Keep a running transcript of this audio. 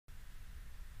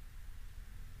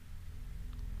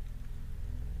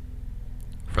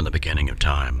the beginning of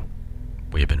time,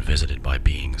 we have been visited by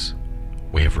beings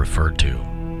we have referred to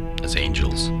as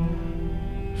angels,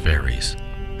 fairies,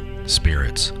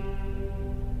 spirits,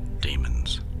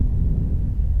 demons.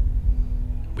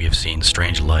 We have seen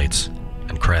strange lights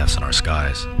and crafts in our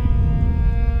skies.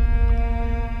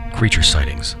 Creature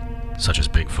sightings, such as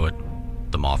Bigfoot,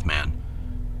 the Mothman,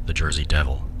 the Jersey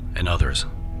Devil, and others,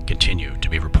 continue to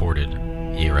be reported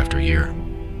year after year.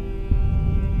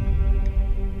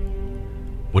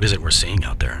 What is it we're seeing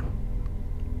out there?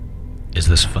 Is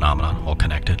this phenomenon all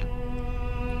connected?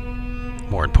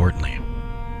 More importantly,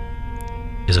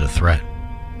 is it a threat?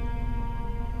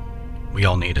 We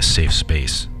all need a safe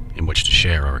space in which to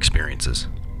share our experiences,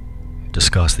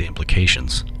 discuss the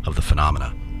implications of the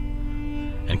phenomena,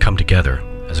 and come together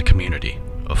as a community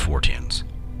of Forteans.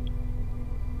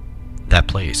 That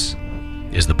place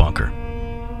is the bunker.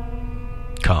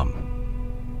 Come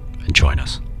and join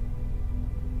us.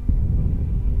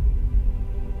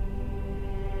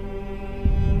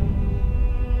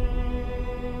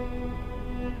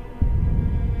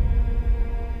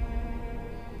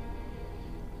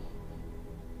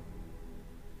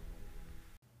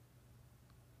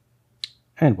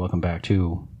 And welcome back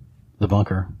to The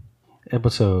Bunker,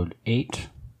 episode 8.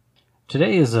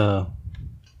 Today is an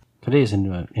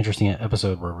interesting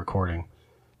episode we're recording.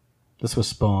 This was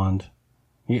spawned.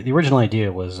 The original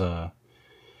idea was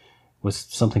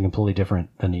something completely different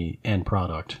than the end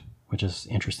product, which is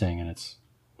interesting, and it's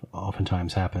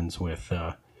oftentimes happens with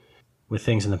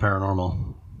things in the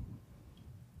paranormal.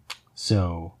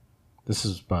 So this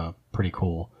is pretty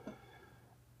cool.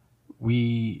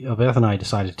 Beth and I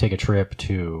decided to take a trip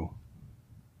to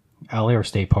Allaire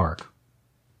State Park,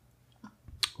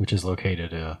 which is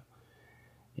located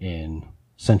in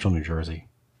central New Jersey.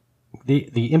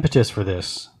 The impetus for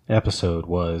this episode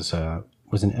was a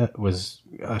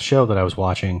show that I was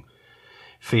watching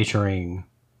featuring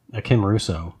Kim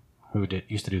Russo, who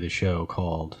used to do this show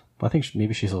called, I think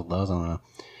maybe she still does, I don't know,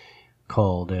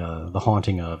 called The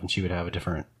Haunting of, and she would have a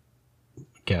different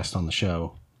guest on the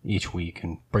show each week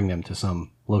and bring them to some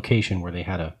location where they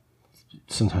had a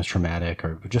sometimes traumatic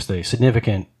or just a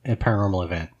significant paranormal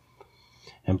event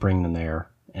and bring them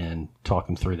there and talk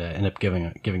them through that, end up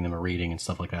giving them a reading and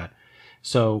stuff like that.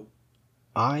 So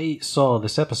I saw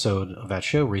this episode of that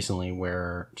show recently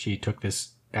where she took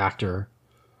this actor,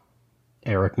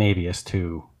 Eric Mabius,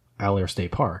 to Allaire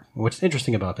State Park. What's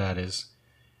interesting about that is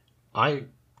I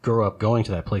grew up going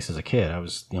to that place as a kid.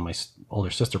 My older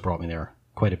sister brought me there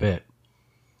quite a bit.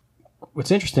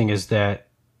 What's interesting is that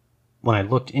when I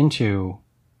looked into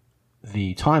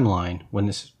the timeline when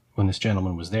this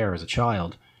gentleman was there as a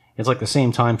child, it's like the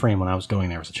same time frame when I was going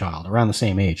there as a child, around the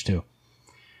same age too,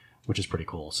 which is pretty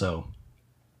cool. So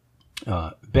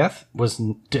Beth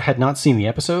had not seen the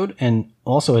episode and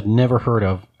also had never heard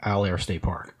of Allaire State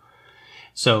Park.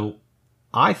 So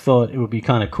I thought it would be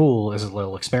kind of cool as a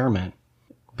little experiment,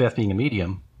 Beth being a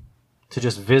medium, to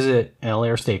just visit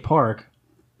Allaire State Park,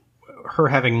 her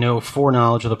having no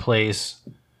foreknowledge of the place,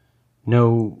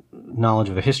 no knowledge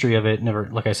of the history of it, never,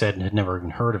 like I said, had never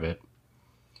even heard of it.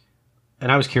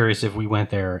 And I was curious if we went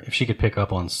there, if she could pick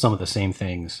up on some of the same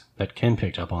things that Kim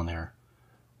picked up on there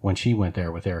when she went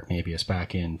there with Eric Mabius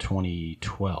back in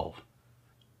 2012.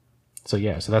 So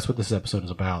that's what this episode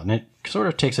is about. And it sort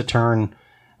of takes a turn,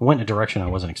 went in a direction I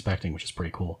wasn't expecting, which is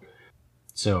pretty cool.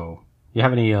 So, you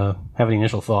have any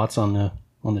initial thoughts on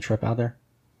the trip out there?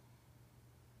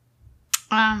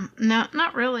 No,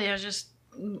 not really.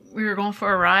 We were going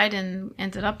for a ride and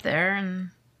ended up there,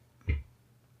 and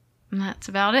that's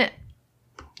about it.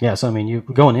 Yeah, so you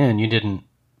going in, you didn't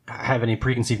have any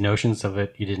preconceived notions of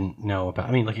it. You didn't know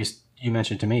about. Like you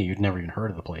mentioned to me, you'd never even heard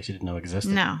of the place. You didn't know it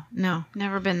existed. No,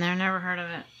 never been there, never heard of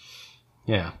it.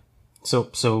 Yeah,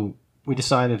 so we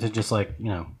decided to just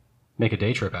make a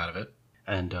day trip out of it,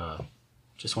 and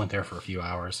just went there for a few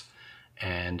hours,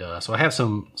 and so I have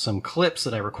some clips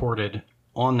that I recorded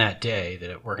on that day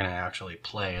that we're going to actually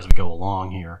play as we go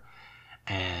along here,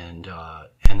 and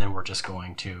then we're just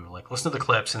going to listen to the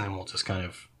clips, and then we'll just kind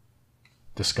of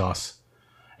discuss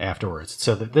afterwards.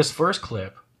 So this first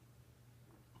clip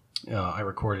I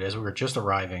recorded as we were just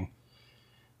arriving.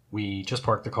 We just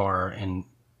parked the car and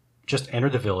just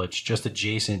entered the village, just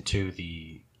adjacent to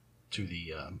the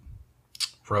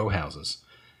row houses.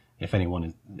 If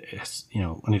anyone,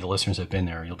 any of the listeners have been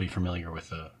there, you'll be familiar with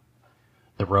the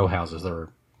row houses. They're,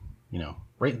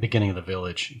 right at the beginning of the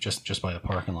village, just by the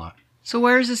parking lot. So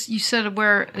where is this? You said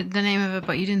where the name of it,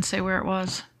 but you didn't say where it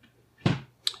was.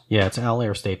 Yeah, it's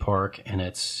Allaire State Park, and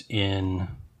it's in,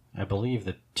 I believe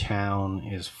the town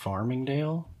is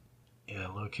Farmingdale. Yeah,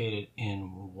 located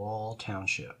in Wall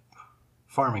Township.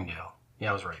 Farmingdale. Yeah,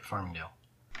 I was right. Farmingdale.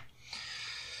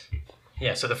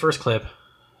 Yeah, so the first clip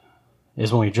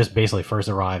is when we just basically first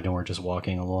arrived and we're just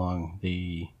walking along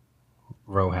the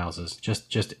row houses,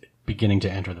 just beginning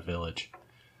to enter the village.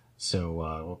 So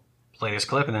we'll play this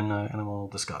clip and then we'll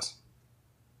discuss.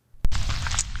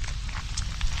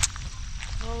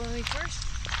 Well, when we first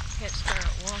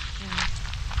started walking,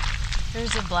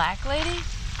 there's a black lady.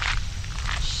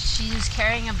 She's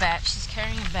carrying a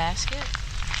basket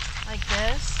like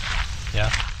this. Yeah.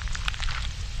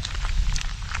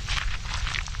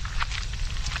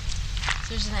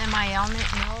 There's an MIL name,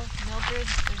 Mildred.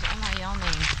 There's an MIL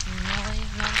name.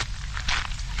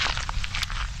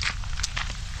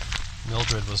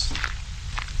 Mildred was a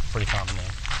pretty common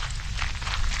name.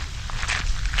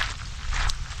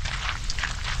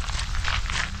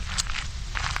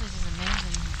 This is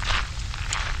amazing.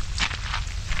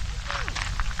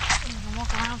 You can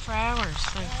walk around for hours.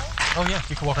 Oh yeah,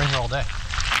 you can walk around here all day.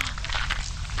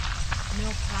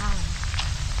 Mill Pond.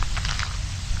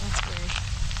 That's weird.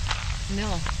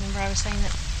 Mill. Remember I was saying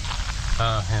that?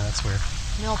 Oh, yeah, that's weird.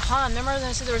 Mill Pond. Remember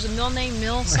I said there was a mill name?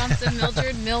 Mill something?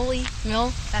 Mildred? Millie?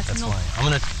 Mill? That's Mill. Why. I'm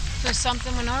gonna. There's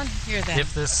something went on here then.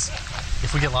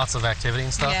 If we get lots of activity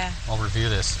and stuff, yeah. I'll review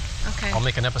this. Okay. I'll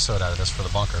make an episode out of this for the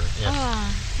bunker.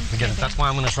 That's why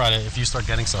I'm gonna try to. If you start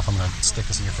getting stuff, I'm gonna stick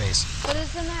this in your face. But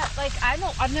isn't that like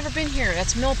I've never been here.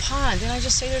 That's Mill Pond. Didn't I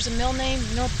just say there's a mill name?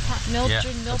 Mill Pond. Mildred.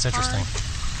 Yeah, Mill that's Pond. interesting.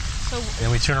 So.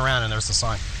 And we turn around and there's the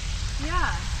sign.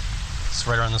 Yeah. It's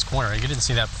right around this corner. You didn't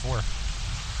see that before.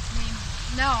 I mean,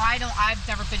 no, I don't. I've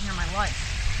never been here in my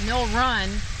life. Mill Run.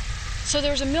 So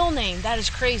there's a mill name. That is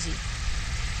crazy.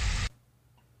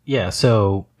 Yeah.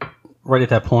 So right at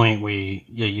that point,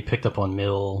 you picked up on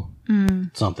mill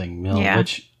something mill,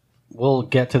 which we'll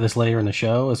get to this later in the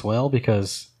show as well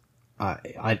because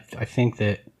I think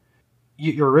that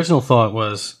your original thought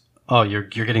was, oh, you're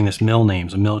getting this mill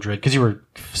names, a Mildred, because you were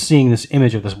seeing this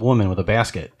image of this woman with a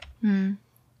basket and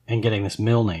getting this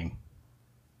mill name.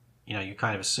 You know, you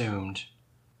kind of assumed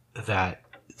that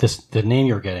the name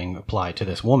you're getting applied to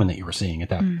this woman that you were seeing at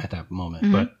that moment.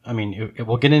 Mm-hmm. But I mean,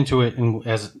 we'll get into it, and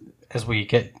as we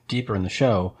get deeper in the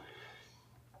show,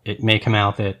 it may come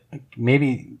out that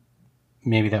maybe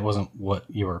that wasn't what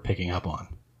you were picking up on,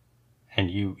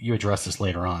 and you address this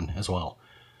later on as well.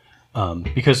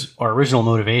 Because our original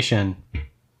motivation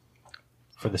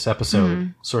for this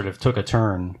episode sort of took a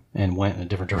turn and went in a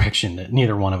different direction that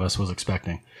neither one of us was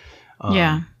expecting.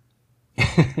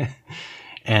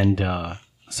 And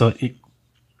so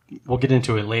we'll get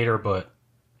into it later, but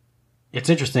it's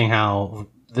interesting how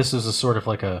this is a sort of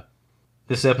like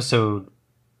this episode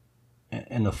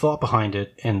and the thought behind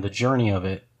it and the journey of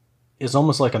it is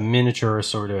almost like a miniature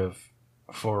sort of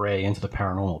foray into the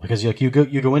paranormal, because you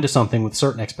go into something with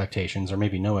certain expectations or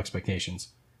maybe no expectations,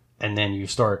 and then you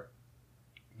start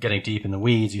getting deep in the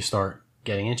weeds, you start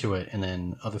getting into it, and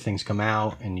then other things come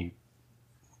out, and you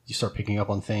start picking up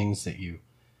on things that you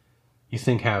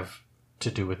think have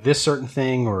to do with this certain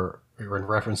thing or in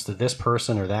reference to this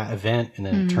person or that event, and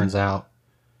then it turns out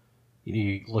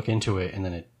you look into it and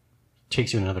then it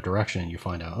takes you in another direction and you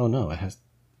find out, oh no,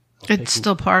 it's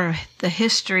still part of the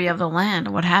history of the land,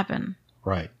 what happened.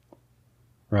 Right,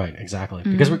 exactly.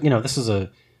 Because this is a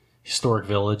historic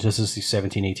village. This is the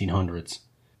 1800s.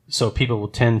 So people will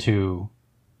tend to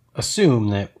assume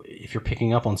that if you're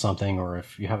picking up on something or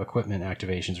if you have equipment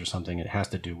activations or something, it has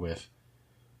to do with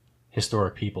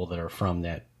historic people that are from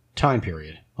that time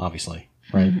period, obviously,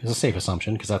 right? It's a safe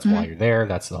assumption because that's why you're there.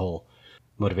 That's the whole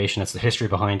motivation. That's the history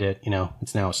behind it. You know,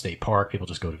 it's now a state park. People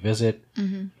just go to visit.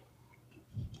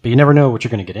 But you never know what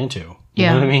you're going to get into. You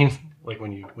know what I mean? Like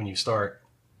when you start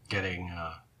getting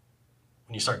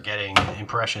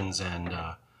impressions and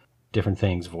different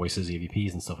things, voices,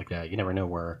 EVPs, and stuff like that, you never know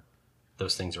where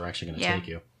those things are actually going to take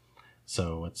you.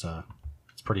 So it's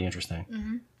pretty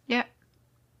interesting. Yeah.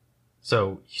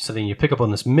 So then you pick up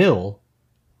on this mill.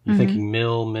 You're thinking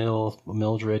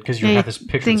Mildred, because you have this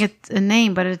picture. I think it's a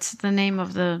name, but it's the name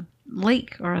of the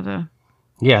lake or the.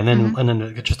 Yeah, and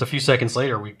then just a few seconds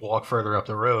later, we walk further up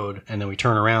the road, and then we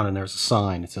turn around, and there's a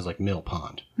sign that says like Mill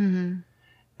Pond.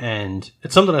 And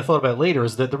it's something I thought about later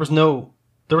is that there was no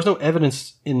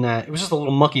evidence in that. It was just a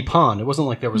little mucky pond. It wasn't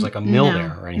like there was like a mill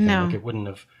there or anything. Like it wouldn't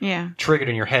have triggered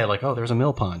in your head like, oh, there's a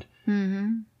mill pond.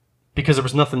 Because there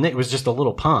was nothing. It was just a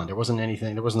little pond. There wasn't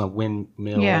anything. There wasn't a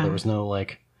windmill. Yeah. There was no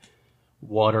like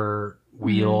water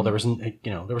wheel. There wasn't.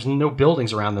 There was no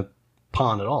buildings around the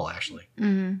pond at all. Actually.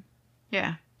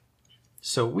 Yeah.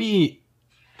 So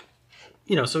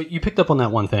so you picked up on that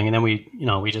one thing, and then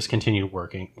we just continued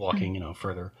walking,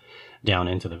 further down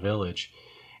into the village,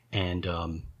 and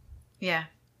and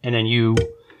then you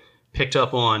picked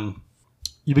up on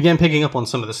you began picking up on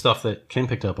some of the stuff that Kim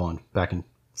picked up on back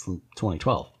from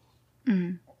 2012.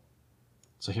 Mm-hmm.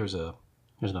 So here's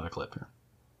another clip here.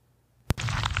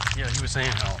 Yeah, he was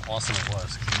saying how awesome it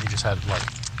was. He just had like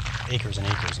acres and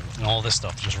acres and all this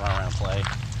stuff to just run around and play.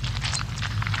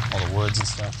 All the woods and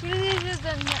stuff. Did you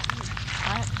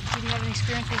have an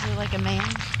experience with like a man?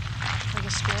 Like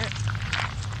a spirit?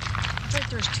 I thought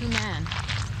there was two men.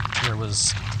 There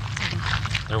was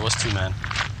 2 men.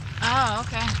 Oh,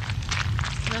 okay.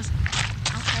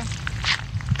 Okay.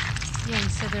 Yeah, he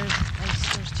said there's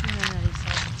 2 men that he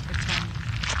said it's him.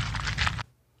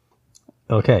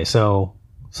 Okay, so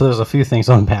there's a few things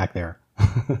to unpack there.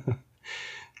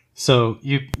 So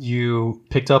you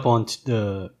picked up on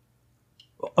the...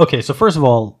 Okay, so first of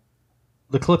all,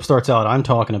 the clip starts out, I'm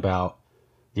talking about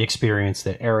the experience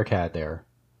that Eric had there,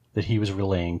 that he was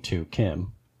relaying to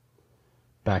Kim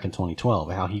back in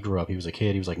 2012, how he grew up. He was a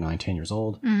kid, he was like 9, 10 years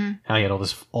old, how he had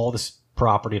all this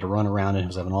property to run around and he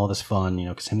was having all this fun,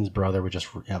 because him and his brother would just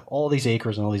have all these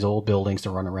acres and all these old buildings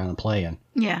to run around and play in.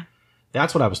 Yeah.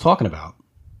 That's what I was talking about.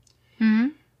 Mm-hmm.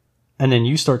 And then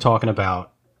you start talking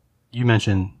about, you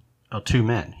mentioned 2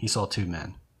 men. He saw 2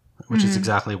 men, which is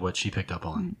exactly what she picked up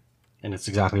on. And it's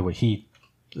exactly what the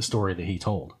story that he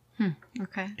told.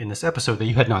 Okay. In this episode that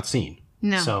you had not seen.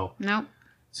 No. So, nope.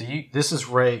 So this is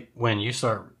right when you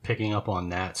start picking up on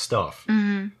that stuff.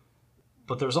 Mm-hmm.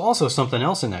 But there's also something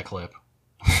else in that clip.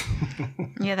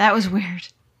 Yeah, that was weird.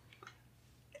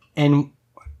 And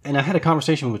I had a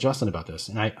conversation with Justin about this,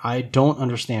 and I don't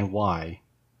understand why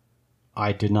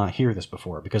I did not hear this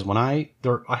before. Because when I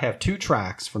have 2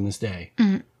 tracks from this day,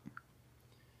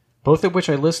 both of which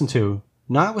I listened to,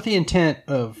 not with the intent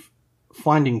of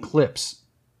finding clips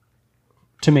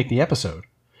to make the episode,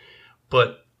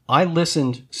 but I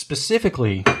listened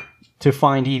specifically to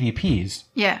find EVPs.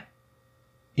 Yeah.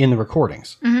 In the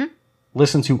recordings. Mm-hmm.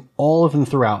 Listened to all of them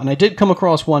throughout. And I did come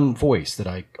across one voice that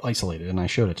I isolated, and I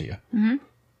showed it to you. Mm-hmm.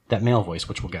 That male voice,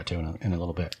 which we'll get to in a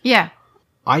little bit. Yeah.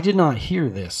 I did not hear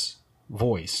this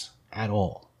voice at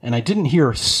all. And I didn't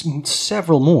hear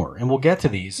several more. And we'll get to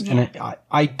these. Yeah. And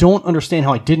I don't understand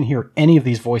how I didn't hear any of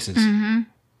these voices. Mm-hmm.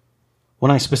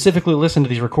 When I specifically listened to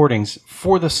these recordings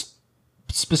for the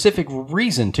specific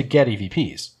reason to get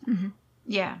EVPs. Mm-hmm.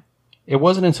 Yeah. It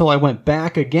wasn't until I went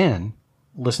back again,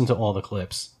 listened to all the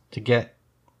clips to get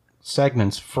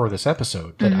segments for this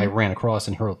episode that I ran across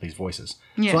and heard these voices.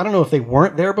 Yeah. So I don't know if they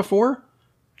weren't there before.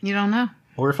 You don't know.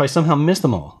 Or if I somehow missed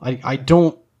them all. I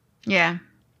don't... Yeah.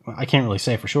 I can't really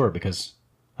say for sure because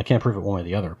I can't prove it one way or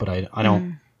the other, but I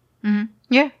don't... Mm-hmm.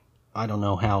 Yeah. I don't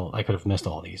know how I could have missed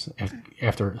all these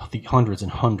after the hundreds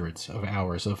and hundreds of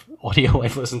hours of audio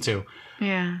I've listened to.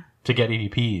 Yeah. To get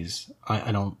EVPs.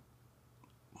 I don't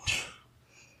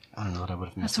know what I would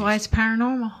have missed. That's why it's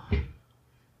paranormal.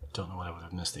 Don't know what I would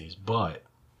have missed these, but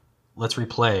let's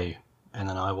replay, and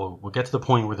then we'll get to the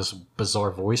point where this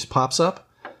bizarre voice pops up,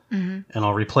 and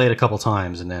I'll replay it a couple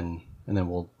times, and then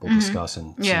we'll discuss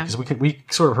and see, because we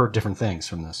sort of heard different things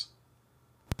from this.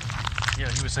 Yeah,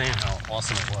 he was saying how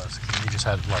awesome it was. He just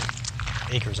had like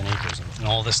acres and acres and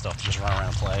all this stuff to just run around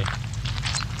and play,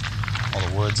 all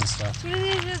the woods and stuff.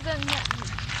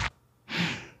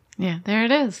 Yeah, there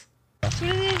it is. All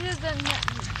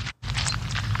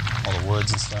the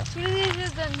woods and stuff.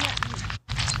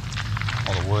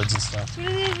 All the woods and stuff.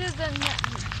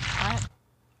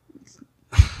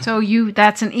 So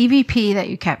that's an EVP that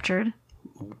you captured.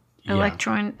 Yeah.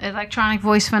 Electronic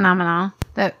voice phenomena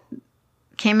that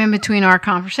came in between our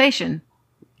conversation.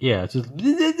 Yeah, it's just,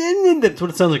 that's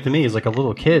what it sounds like to me. Is like a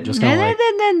little kid just kind of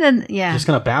just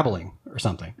kind of babbling or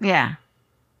something. Yeah.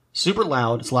 Super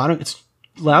loud. It's loud. It's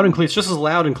loud and clear. It's just as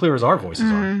loud and clear as our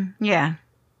voices are. Yeah.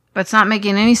 But it's not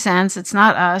making any sense. It's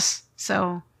not us.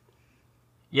 So.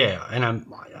 Yeah, and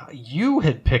you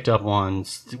had picked up on,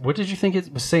 what did you think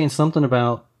it was saying? Something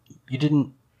about you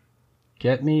didn't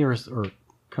get me or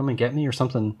come and get me or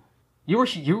something. You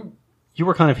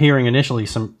were kind of hearing initially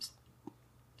some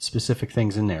specific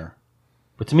things in there,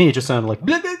 but to me it just sounded like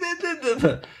blah, blah, blah, blah,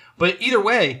 blah. But either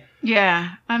way,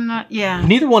 yeah, I'm not. Yeah,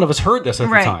 neither one of us heard this at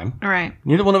the time. Right.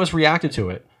 Neither one of us reacted to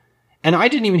it, and I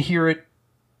didn't even hear it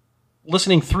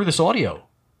listening through this audio,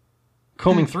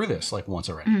 combing through this like once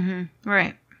already. Mm-hmm.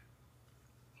 Right.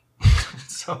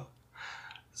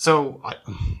 So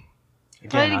again,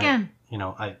 play it again.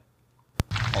 All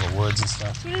the woods and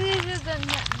stuff. Run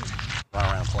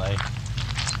around and play.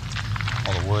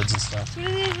 All the woods and stuff.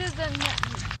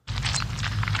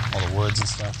 All the woods and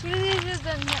stuff.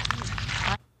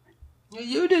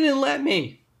 You didn't let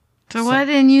me. So why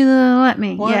didn't you let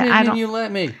me? Why didn't you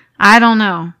let me? I don't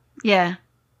know. Yeah.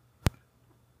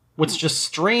 what's just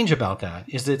strange about that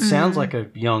is that it sounds like a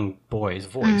young boy's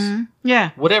voice. Yeah.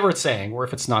 Whatever it's saying, or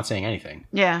if it's not saying anything.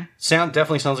 Yeah.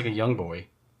 Definitely sounds like a young boy.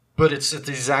 But it's at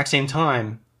the exact same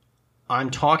time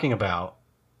I'm talking about...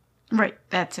 Right,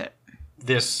 that's it.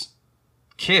 This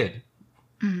kid,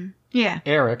 Yeah.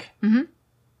 Eric,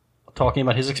 talking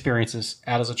about his experiences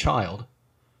as a child,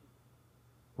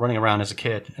 running around as a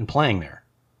kid and playing there.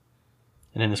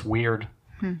 And then this weird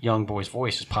young boy's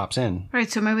voice just pops in. Right,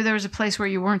 so maybe there was a place where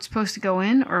you weren't supposed to go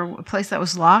in, or a place that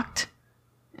was locked,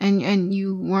 and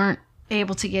you weren't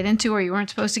able to get into, or you weren't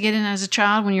supposed to get in as a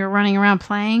child when you were running around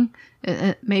playing.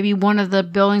 Maybe one of the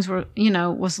buildings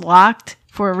was locked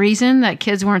for a reason that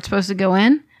kids weren't supposed to go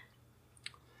in.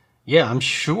 Yeah, I'm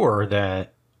sure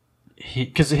that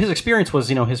because his experience was,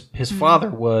 his father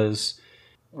was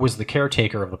the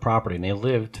caretaker of the property, and they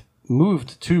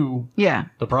moved to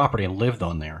the property and lived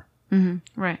on there.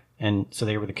 Right. And so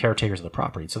they were the caretakers of the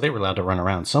property, so they were allowed to run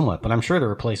around somewhat. But I'm sure there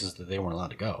were places that they weren't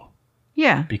allowed to go.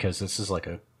 Yeah, because this is like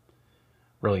a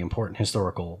really important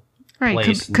historical. Right,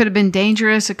 could have been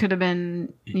dangerous. It could have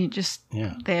been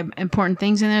they have important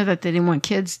things in there that they didn't want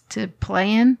kids to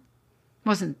play in.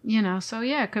 Wasn't, so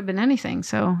yeah, it could have been anything.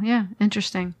 So yeah,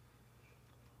 interesting.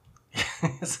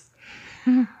 So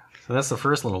that's the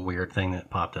first little weird thing that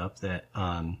popped up that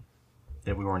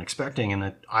we weren't expecting, and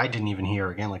that I didn't even hear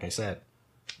again, like I said.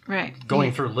 Right.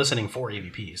 Going through listening for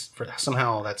EVPs.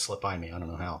 Somehow that slipped by me. I don't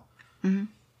know how.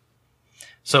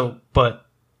 So, but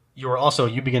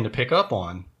you begin to pick up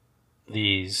on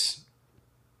these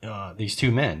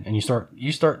two men, and you start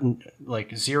like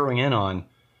zeroing in on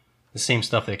the same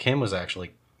stuff that Kim was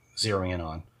actually zeroing in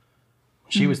on.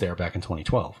 She was there back in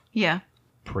 2012. Yeah.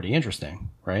 Pretty interesting,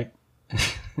 right?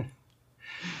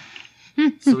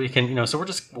 So we can, so we're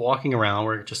just walking around.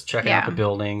 We're just checking out the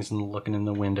buildings and looking in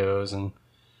the windows and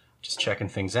just checking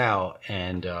things out.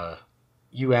 And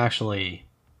you actually,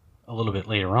 a little bit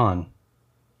later on,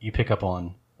 you pick up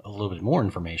on a little bit more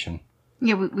information.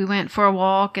 Yeah, we went for a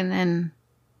walk and then...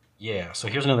 Yeah, so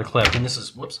here's another clip. And this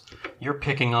is, you're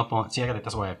picking up on... See,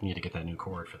 that's why I need to get that new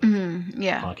cord for the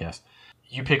podcast.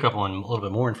 You pick up on a little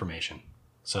bit more information.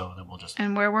 So then we'll just...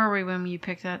 And where were we when you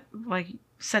picked that,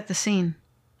 set the scene?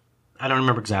 I don't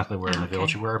remember exactly where in the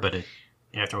village you were, but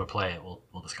after we play it,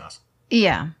 we'll discuss.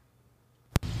 Yeah.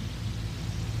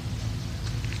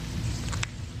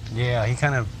 Yeah, he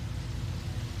kind of...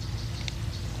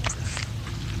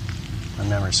 My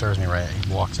memory serves me right.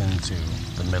 He walked into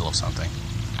the middle of something.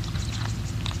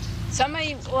 So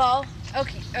my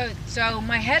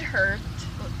head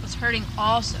was hurting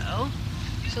also.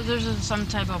 So there's some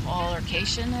type of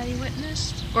altercation that he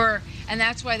witnessed? And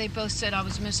that's why they both said I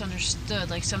was misunderstood,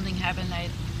 like something happened. I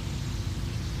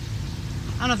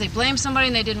don't know if they blamed somebody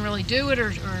and they didn't really do it, or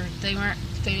they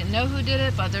didn't know who did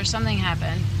it, but there's something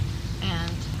happened.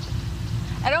 And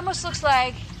it almost looks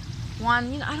like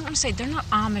one, I don't want to say they're not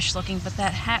Amish looking, but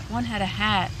that hat, one had a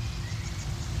hat,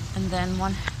 and then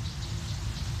one...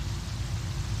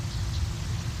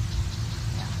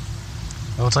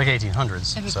 Well, it's like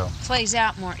 1800s, if it so... plays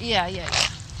out more. Yeah.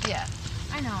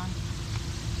 I know.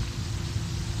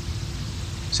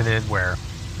 So they did where?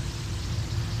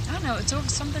 I don't know. It's over,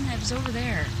 something that was over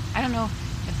there. I don't know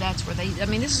if that's where they... I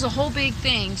mean, this is a whole big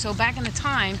thing. So back in the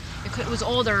time, it was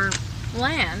older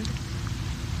land.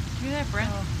 You hear that, Brent?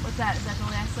 What's that? Is that the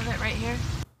last of it right here?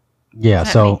 Yeah,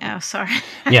 so... Oh, sorry.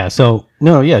 Yeah, so...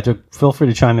 No, yeah, feel free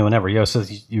to chime in whenever. Yo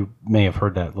says you may have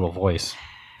heard that little voice.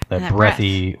 That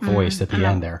breathy voice at the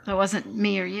end there. That wasn't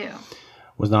me or you.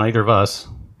 Was not either of us.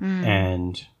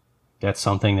 And that's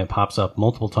something that pops up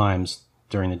multiple times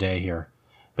during the day here.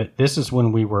 But this is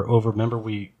when we were over... Remember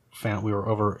we were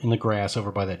over in the grass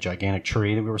over by that gigantic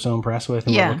tree that we were so impressed with?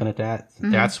 And we were looking at that.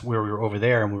 That's where we were over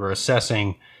there, and we were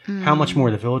assessing how much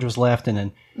more the village was left.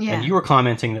 And you were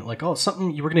commenting that, like,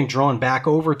 something... You were getting drawn back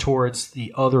over towards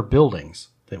the other buildings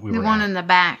that we were The one at. in the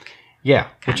back. Yeah,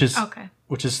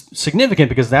 which is significant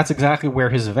because that's exactly where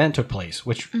his event took place,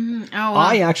 which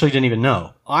I actually didn't even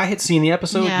know. I had seen the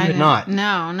episode, you had not.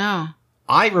 No.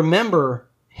 I remember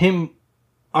him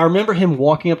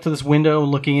walking up to this window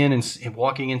and looking in and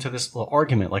walking into this little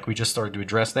argument like we just started to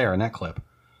address there in that clip.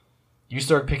 You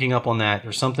started picking up on that.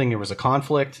 There was a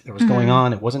conflict that was going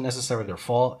on. It wasn't necessarily their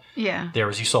fault. Yeah.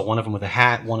 You saw one of them with a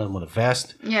hat, one of them with a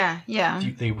vest. Yeah.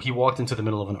 He walked into the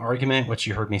middle of an argument, which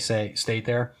you heard me state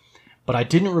there. But I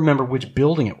didn't remember which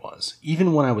building it was,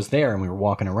 even when I was there and we were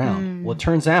walking around. Well, it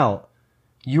turns out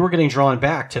you were getting drawn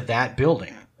back to that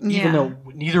building, even though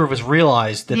neither of us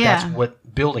realized that that's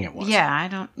what building it was.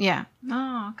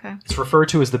 Oh, okay. It's referred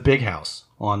to as the big house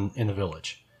in the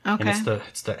village. Okay. And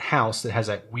it's that house that has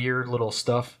that weird little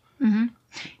stuff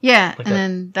Yeah, Like and that.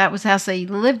 then that was the house they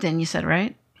lived in, you said,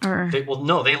 right? Or They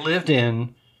lived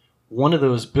in one of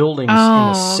those buildings in Oh,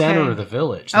 the center okay. of the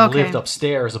village. They Okay. lived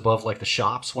upstairs above like the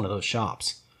shops, one of those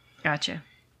shops. Gotcha.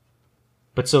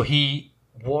 But so he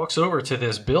walks over to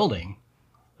this building,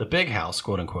 the big house,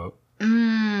 quote unquote,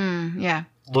 Yeah.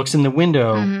 looks in the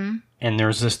window, Mm-hmm. and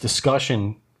there's this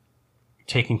discussion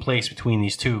taking place between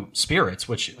these two spirits,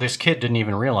 which this kid didn't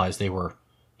even realize they were.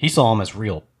 He saw them as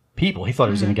real people. He thought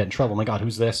he was going to get in trouble. Oh my God,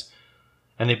 who's this?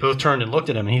 And they both turned and looked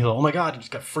at him, and he thought, oh my God, he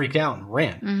just got freaked out and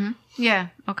ran. Yeah.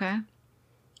 Okay.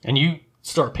 And you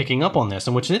start picking up on this.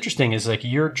 And what's interesting is like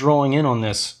you're drawing in on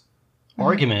this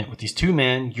argument with these two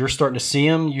men. You're starting to see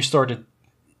them. You started,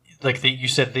 you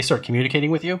said they start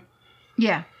communicating with you.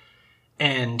 Yeah.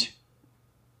 And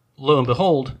lo and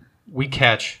behold, we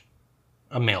catch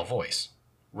a male voice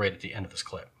right at the end of this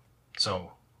clip.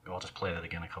 So I'll just play that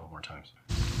again a couple more times.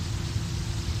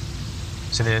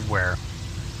 So they did where?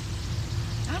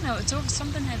 I don't know. It's over,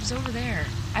 something that was over there.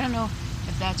 I don't know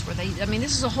if that's where they. I mean,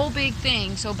 this is a whole big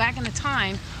thing. So back in the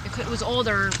time, it was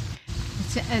older.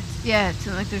 It's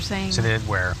like they're saying. So they did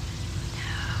where?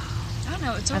 I don't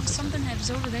know. It's over, something that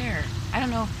was over there. I don't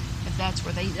know if that's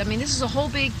where they. I mean, this is a whole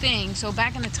big thing. So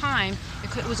back in the time,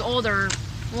 it was older.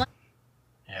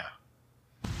 Yeah.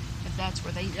 If that's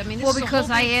where they. I mean, this Well, is because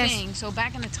a whole big I asked- thing. So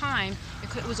back in the time,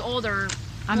 it was older.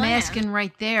 I'm land. asking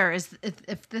right there is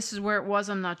if this is where it was.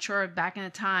 I'm not sure. Back in the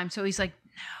time, so he's like,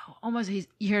 no, almost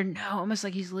almost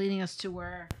like he's leading us to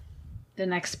where the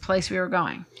next place we were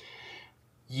going.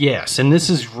 Yes, and this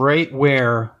is right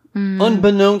where,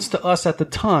 unbeknownst to us at the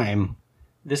time,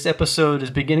 this episode is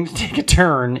beginning to take a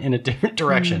turn in a different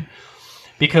direction.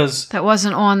 Because That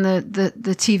wasn't on the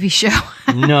TV show.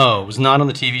 no, it was not on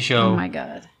the TV show. Oh my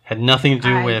God. Had nothing to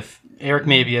do with Eric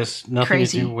Mabius, nothing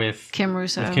Crazy. to do with Kim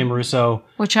Russo. Kim Russo.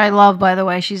 Which I love, by the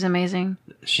way. She's amazing.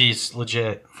 She's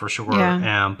legit for sure.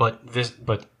 Yeah. But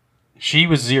she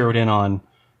was zeroed in on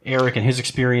Eric and his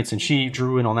experience, and she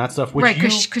drew in on that stuff. Which Right,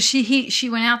 because she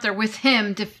went out there with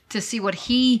him to see what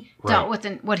he dealt Right. with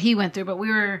and what he went through. But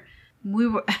we were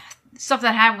stuff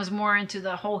that happened was more into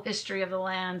the whole history of the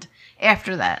land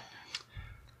after that.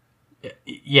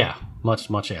 yeah,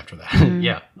 much after that.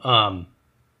 Yeah.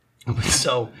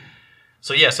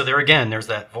 So there again, there's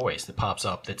that voice that pops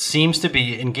up that seems to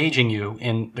be engaging you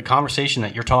in the conversation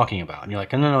that you're talking about, and you're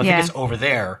like, no, I Yeah. think it's over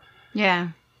there. Yeah.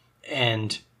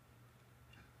 And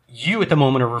you at the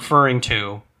moment are referring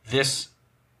to this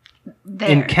There.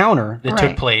 encounter that took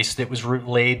Right. place that was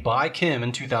relayed by Kim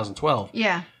in 2012,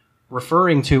 Yeah.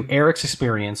 referring to Eric's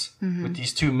experience with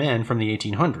these two men from the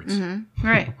 1800s,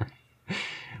 Right.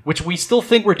 which we still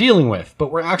think we're dealing with,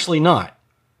 but we're actually not.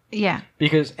 Yeah.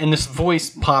 And this voice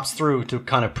pops through to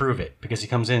kind of prove it, because he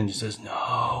comes in and just says,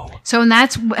 no. So, and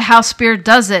that's how Spirit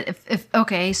does it.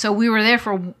 Okay, so we were there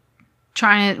for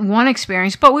trying one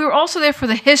experience, but we were also there for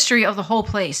the history of the whole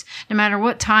place, no matter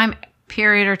what time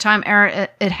period or time era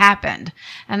it happened.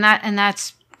 And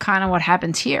that's kind of what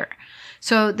happens here.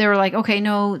 So they were like, okay,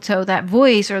 no, so that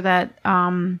voice or that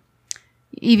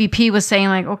EVP was saying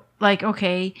like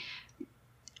okay,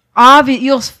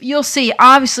 you'll see,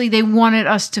 obviously they wanted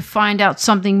us to find out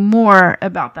something more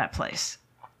about that place.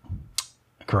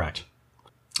 Correct.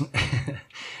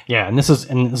 Yeah, and this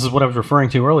is what I was referring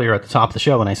to earlier at the top of the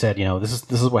show when I said, this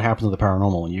is what happens with the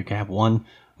paranormal. When you have one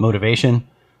motivation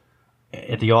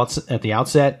at the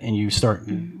outset, and you start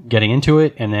getting into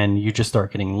it, and then you just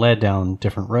start getting led down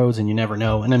different roads, and you never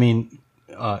know. And I mean,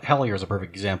 Hellier is a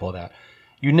perfect example of that.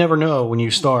 You never know when you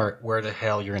start where the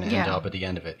hell you're going to end up at the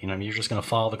end of it. You're just going to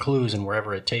follow the clues, and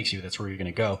wherever it takes you, that's where you're going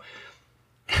to go.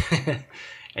 And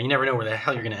you never know where the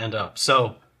hell you're going to end up.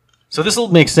 So this will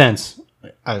make sense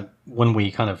when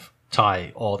we kind of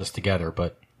tie all this together.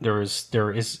 But there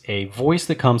is a voice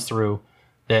that comes through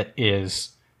that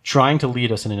is trying to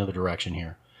lead us in another direction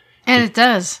here. And it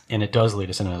does, And it does lead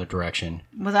us in another direction,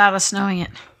 without us knowing it.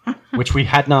 which we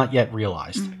had not yet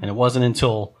realized. And it wasn't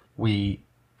until we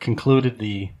concluded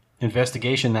the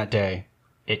investigation that day,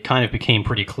 it kind of became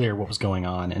pretty clear what was going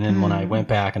on. And then when I went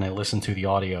back and I listened to the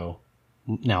audio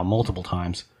now multiple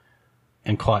times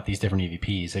and caught these different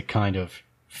EVPs, it kind of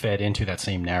fed into that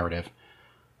same narrative.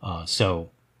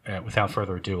 Without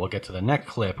further ado, I'll get to the next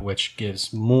clip, which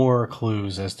gives more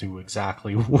clues as to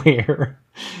exactly where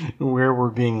we're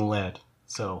being led.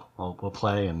 So we'll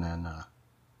play, and then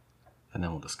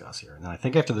we'll discuss here. And then I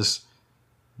think after this,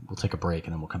 we'll take a break,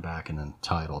 and then we'll come back and then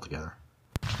tie it all together.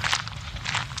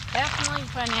 Definitely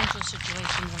financial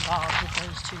situations involved with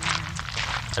those two men.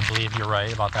 I believe you're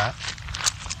right about that.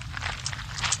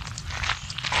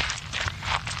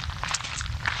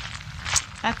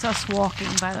 That's us walking,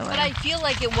 by the way. But I feel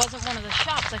like it wasn't one of the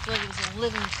shops. I feel like it was a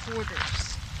living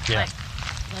quarters. Yeah.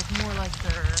 Like more like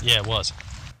their... Yeah, it was.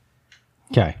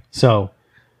 Okay, so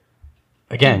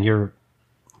again,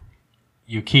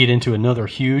 you keyed into another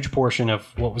huge portion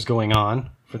of what was going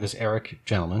on for this Eric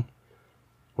gentleman,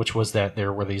 which was that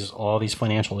there were all these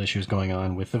financial issues going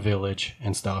on with the village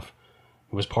and stuff.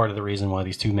 It was part of the reason why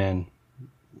these two men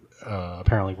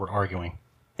apparently were arguing.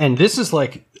 And this is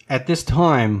like, at this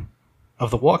time of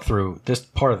the walkthrough, this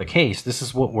part of the case, this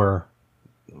is what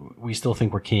we still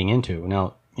think we're keying into.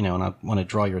 Now, and I want to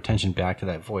draw your attention back to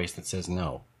that voice that says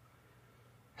no.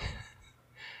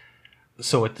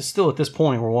 So still at this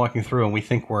point, we're walking through and we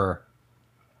think we're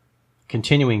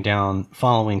continuing down,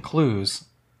 following clues,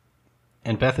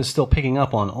 and Beth is still picking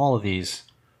up on all of these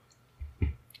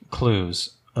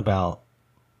clues about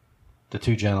the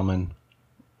two gentlemen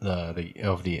of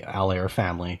the Allaire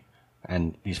family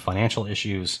and these financial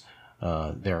issues.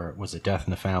 There was a death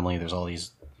in the family. There's all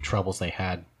these troubles they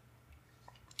had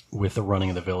with the running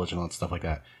of the village and all that stuff like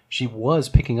that. She was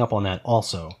picking up on that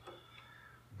also,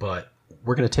 but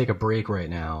we're going to take a break right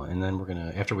now, and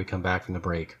then after we come back from the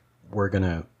break, we're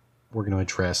going to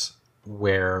address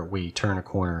where we turn a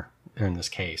corner in this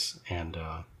case, and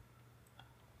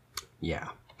yeah.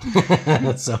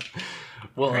 So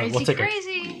we'll take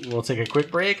a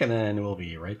quick break, and then we'll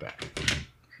be right back.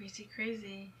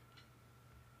 Crazy.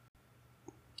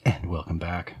 And welcome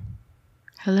back.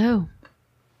 Hello.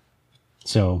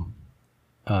 So,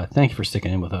 thank you for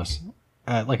sticking in with us.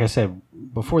 Like I said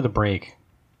before the break,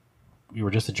 we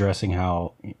were just addressing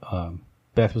how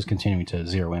Beth was continuing to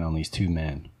zero in on these two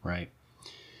men, right?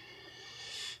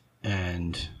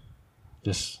 And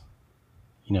this,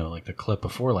 like the clip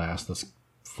before last, this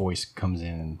voice comes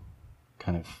in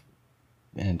kind of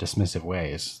in dismissive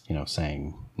ways,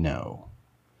 saying no.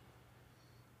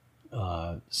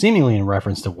 Seemingly in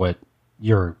reference to what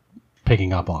you're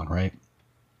picking up on, right?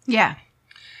 Yeah.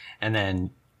 And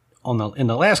then in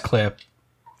the last clip,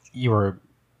 you were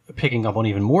picking up on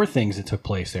even more things that took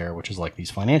place there, which is like these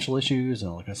financial issues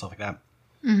and all that kind of stuff like that.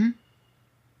 Mm-hmm.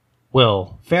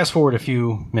 Well, fast forward a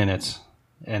few minutes,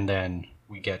 and then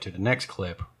we get to the next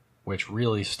clip, which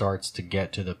really starts to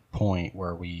get to the point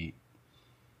where we...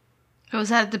 Was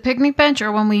that at the picnic bench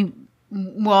or when we...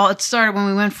 Well, it started when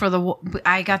we went for the...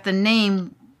 I got the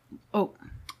name... Oh,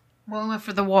 when we went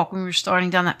for the walk, when we were starting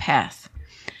down that path.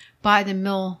 By the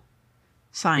mill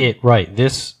sign. Right.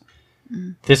 This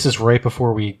is right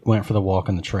before we went for the walk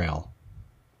on the trail.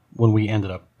 When we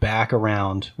ended up back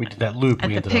around... We did that loop.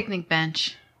 At the picnic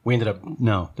bench. We ended up...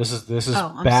 No, this is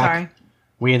Oh, I'm back... sorry.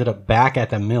 We ended up back at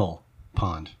the mill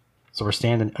pond. So we're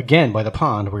standing again by the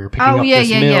pond where you're picking up this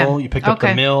mill. You picked up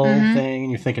the mill thing,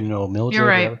 and you're thinking, mill. You're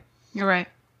right. You're right.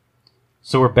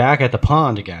 So we're back at the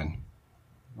pond again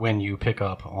when you pick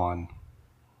up on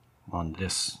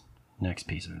this next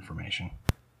piece of information.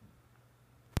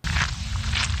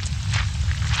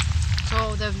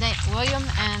 So the name William,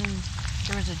 and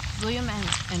there was a William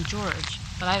and George,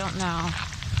 but I don't know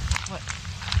what.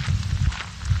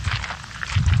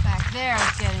 Back there,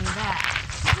 it's getting that.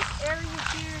 This area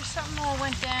here, something all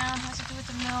went down. Has to do with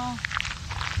the mill.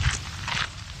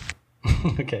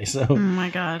 Okay, so. Oh my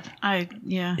God!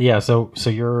 Yeah. Yeah, so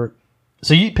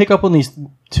you pick up on these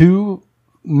two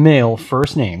male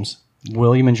first names,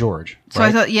 William and George. So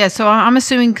right? I thought, so I'm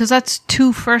assuming because that's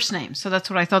two first names, so that's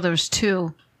what I thought there was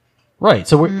two. Right.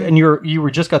 So and you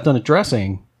were just got done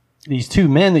addressing these two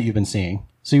men that you've been seeing.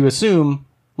 So you assume,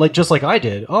 just like I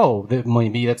did,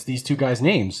 maybe that's these two guys'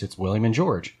 names. It's William and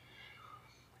George.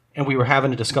 And we were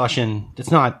having a discussion.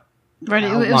 It's not right.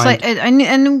 outlined. It was like I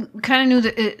kind of knew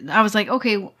that. I was like,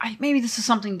 okay, maybe this is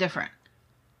something different.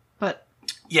 But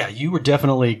yeah, you were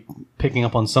definitely picking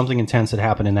up on something intense that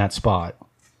happened in that spot.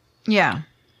 Yeah.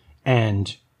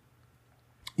 And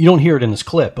you don't hear it in this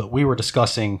clip, but we were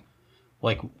discussing,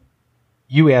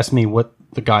 you asked me what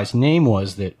the guy's name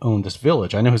was that owned this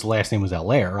village. I know his last name was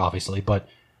Allaire, obviously, but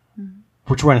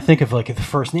we're trying to think of the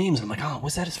first names. I'm like,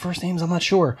 was that his first names? I'm not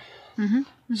sure. Mm-hmm.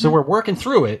 Mm-hmm. So we're working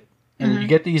through it, and you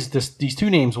get these two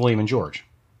names, William and George.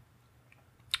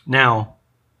 Now,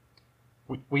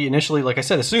 we initially, like I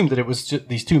said, assumed that it was just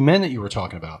these two men that you were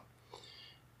talking about.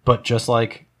 But just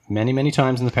like many, many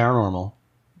times in the paranormal,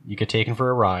 you get taken for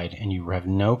a ride, and you have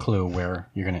no clue where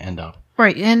you're going to end up.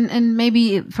 Right, and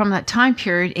maybe from that time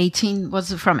period,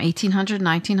 was it from 1800,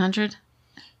 1900?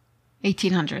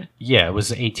 1800. Yeah, it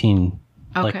was 18,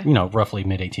 okay. Roughly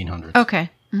mid-1800s. Okay,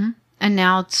 and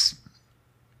now it's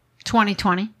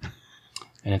 2020.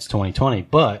 And it's 2020,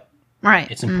 but right.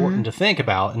 It's important to think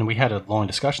about, and we had a long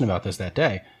discussion about this that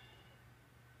day,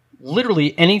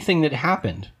 literally anything that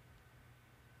happened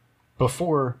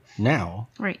before now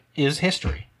Right. is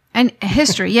history. And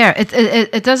history, yeah.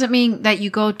 It doesn't mean that you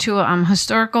go to a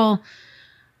historical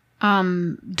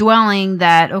dwelling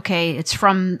that, okay, it's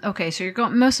from, okay, so you're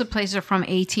going, most of the places are from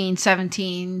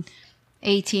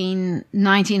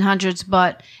 1900s,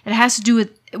 but it has to do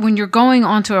with when you're going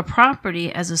onto a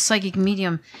property as a psychic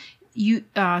medium, you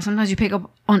sometimes you pick up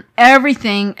on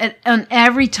everything on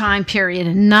every time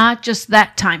period, not just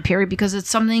that time period, because it's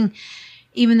something,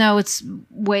 even though it's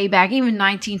way back, even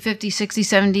 1950s,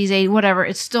 60s, 70s, 80s, whatever,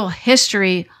 it's still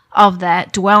history of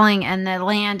that dwelling and the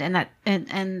land and that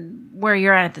and where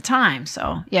you're at the time.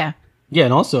 So yeah. Yeah,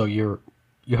 and also you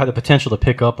have the potential to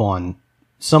pick up on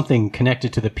something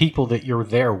connected to the people that you're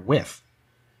there with.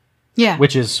 Yeah.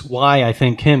 Which is why I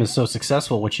think Kim is so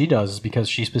successful. What she does is because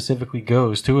she specifically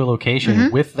goes to a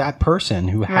location with that person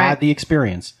who had the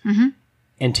experience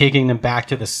and taking them back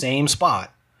to the same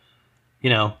spot, you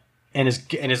know, and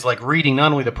is like reading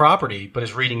not only the property, but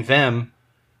is reading them,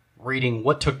 reading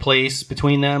what took place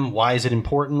between them. Why is it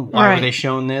important? Why were they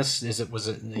shown this? Was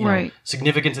it you know,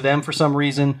 significant to them for some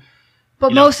reason?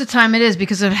 But most of the time it is,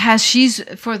 because it has, she's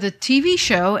for the TV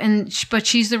show, but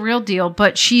she's the real deal,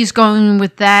 but she's going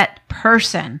with that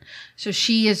person. So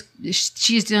she's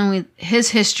dealing with his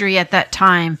history at that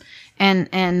time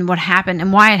and what happened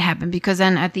and why it happened, because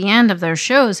then at the end of their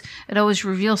shows, it always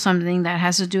reveals something that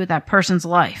has to do with that person's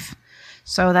life.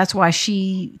 So that's why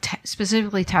she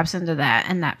specifically taps into that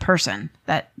and that person,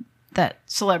 that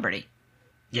celebrity.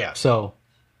 Yeah. So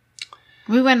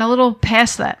we went a little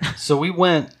past that. So we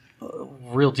went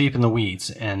real deep in the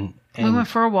weeds, and we went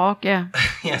for a walk. Yeah.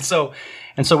 Yeah. So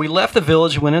we left the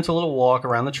village, went into a little walk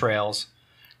around the trails,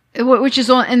 which is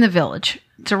in the village.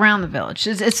 It's around the village.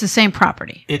 It's the same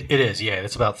property. It is. Yeah.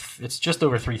 It's just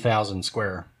over 3,000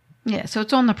 square. Yeah. So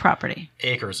it's on the property.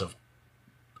 Acres of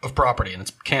property, and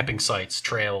it's camping sites,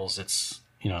 trails. It's,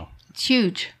 you know, it's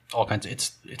huge. All kinds of,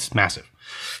 it's massive.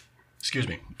 Excuse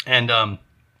me. And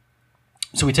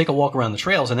so we take a walk around the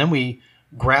trails, and then we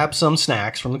grab some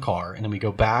snacks from the car, and then we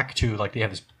go back to, like, they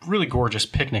have this really gorgeous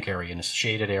picnic area in this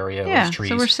shaded area with trees.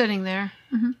 So we're sitting there.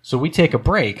 Mm-hmm. So we take a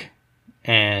break,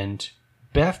 and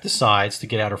Beth decides to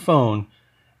get out her phone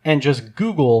and just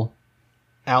Google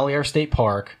Allaire State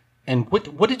Park. And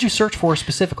what did you search for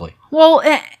specifically? Well,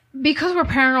 because we're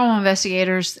paranormal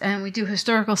investigators and we do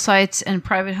historical sites and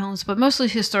private homes, but mostly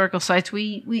historical sites,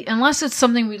 we unless it's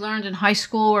something we learned in high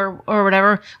school or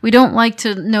whatever, we don't like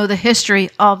to know the history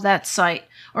of that site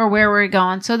or where we're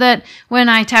going. So that when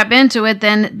I tap into it,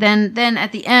 then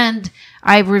at the end,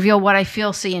 I reveal what I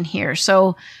feel, see, and hear.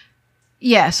 So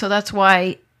yeah, so that's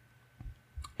why.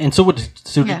 And so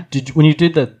did when you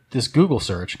did this Google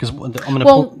search, because I'm going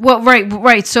to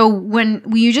right. So when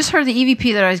you just heard the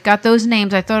EVP that I got those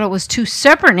names, I thought it was two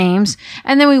separate names,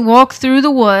 and then we walked through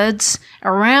the woods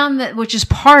around which is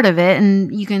part of it,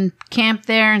 and you can camp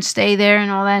there and stay there and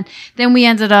all that. Then we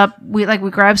ended up we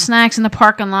grabbed snacks in the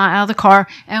parking lot out of the car,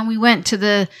 and we went to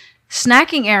the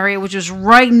snacking area, which was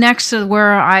right next to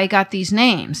where I got these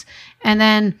names, and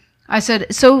then I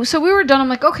said, so we were done. I'm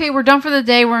like, okay, we're done for the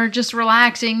day. We're just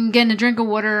relaxing, getting a drink of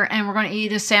water, and we're going to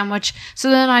eat a sandwich. So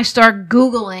then I start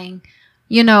Googling,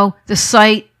 the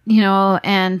site,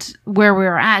 and where we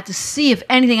were at to see if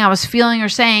anything I was feeling or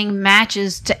saying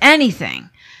matches to anything.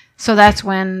 So that's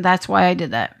why I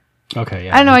did that. Okay.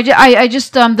 Yeah. I don't know. I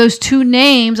just, those two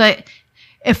names, I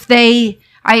thought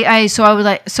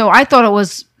it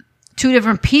was two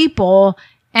different people,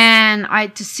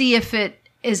 and to see if it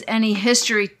is any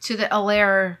history to the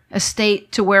Allaire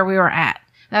estate to where we were at.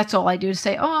 That's all I do, to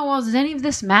say, oh, well, does any of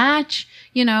this match?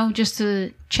 Just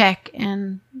to check,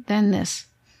 and then this.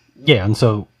 Yeah, and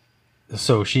so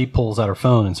she pulls out her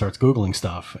phone and starts Googling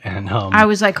stuff, and I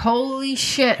was like, holy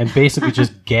shit. And basically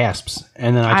just gasps.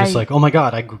 And then I just oh my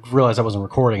God, I realized I wasn't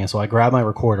recording, and so I grab my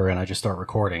recorder and I just start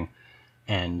recording.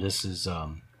 And this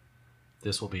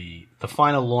will be the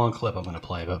final long clip I'm going to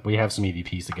play, but we have some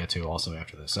EVPs to get to also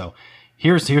after this. So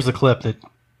Here's the clip that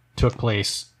took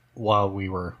place while we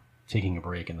were taking a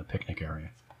break in the picnic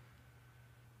area.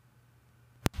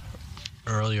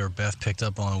 Earlier, Beth picked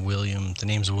up on the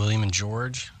names William and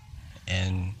George,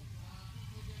 and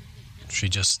she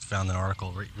just found an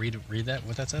article. Read that,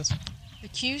 what that says?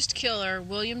 Accused killer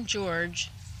William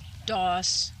George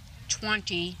Doss,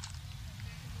 20,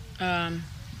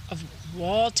 of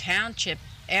Wall Township,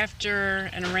 after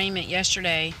an arraignment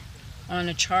yesterday on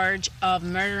a charge of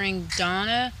murdering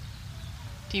Donna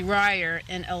DeRier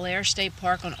in Allaire State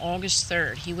Park on August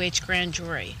 3rd. He waits grand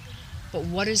jury. But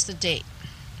what is the date?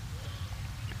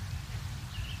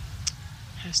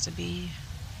 Has to be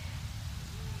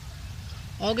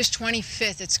August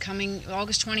 25th. It's coming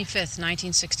August 25th,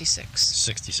 1966.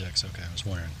 66, okay, I was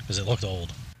wondering, because it looked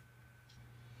old.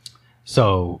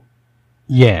 So,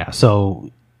 yeah,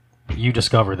 so you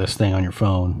discover this thing on your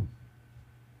phone.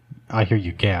 I hear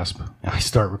you gasp. I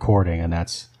start recording, and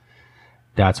that's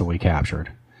what we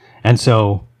captured. And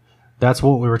so that's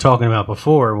what we were talking about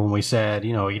before when we said,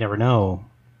 you never know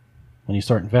when you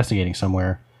start investigating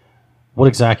somewhere what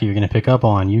exactly you're going to pick up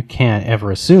on. You can't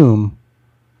ever assume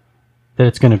that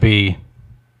it's going to be,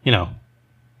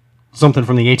 something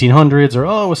from the 1800s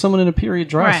or, was someone in a period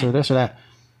dress or this or that.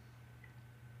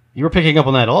 You were picking up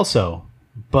on that also,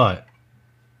 but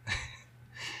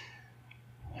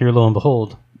here, lo and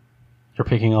behold, you're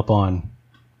picking up on...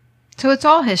 So it's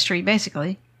all history,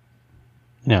 basically.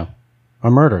 A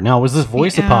murder. Now, was this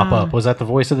voice that pop up? Was that the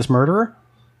voice of this murderer?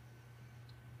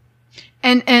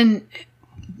 And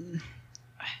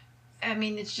I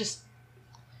mean, it's just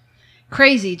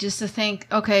crazy just to think,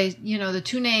 okay, the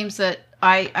two names that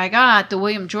I got, the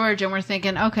William George, and we're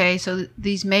thinking, okay, so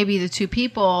these may be the two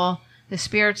people, the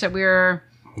spirits that we're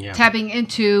tapping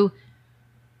into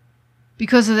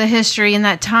because of the history in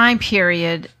that time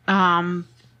period.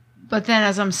 But then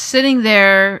as I'm sitting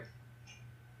there,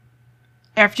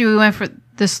 after we went for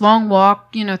this long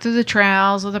walk, through the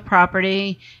trails of the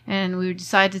property, and we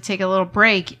decided to take a little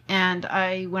break, and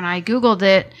when I Googled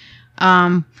it,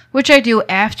 which I do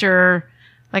after,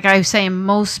 like I say, in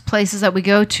most places that we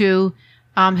go to,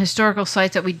 historical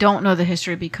sites that we don't know the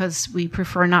history because we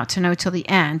prefer not to know till the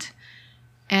end.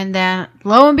 And then,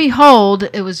 lo and behold,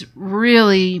 it was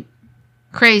really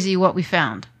crazy what we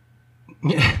found.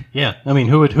 Yeah. I mean,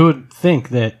 who would think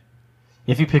that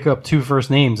if you pick up two first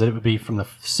names that it would be from the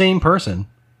same person?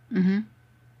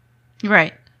 Mm-hmm.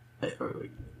 Right.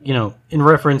 In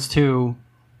reference to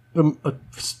a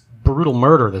brutal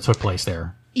murder that took place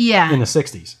there. Yeah. In the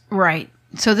 60s. Right.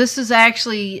 So this is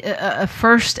actually a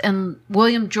first, and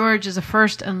William George is a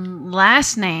first and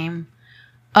last name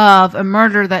of a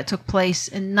murder that took place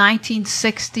in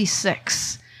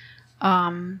 1966.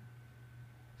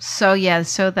 So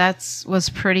that was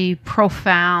pretty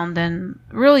profound and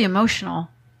really emotional.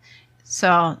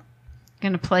 So,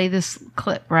 going to play this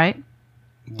clip, right?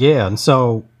 Yeah, and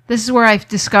so... This is where I've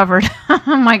discovered.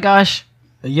 Oh my gosh.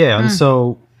 Yeah, and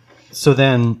so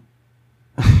then,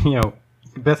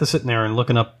 Beth is sitting there and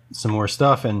looking up some more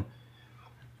stuff, and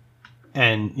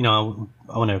I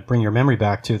want to bring your memory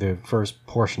back to the first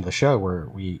portion of the show where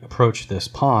we approached this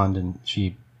pond, and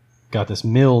she got this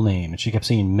mill name, and she kept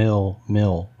saying mill,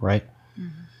 right?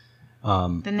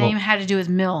 Mm-hmm. The name had to do with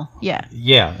mill, yeah.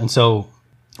 Yeah, and so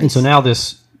now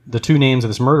the two names of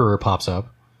this murderer pops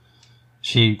up.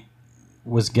 She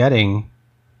was getting,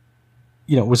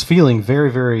 was feeling very,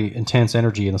 very intense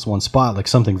energy in this one spot, like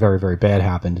something very, very bad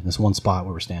happened in this one spot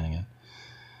where we're standing in.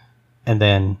 And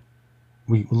then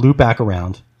we loop back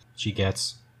around. She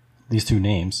gets these two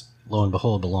names. Lo and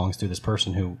behold, belongs to this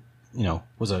person who,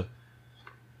 was a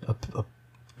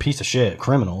piece of shit,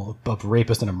 criminal, a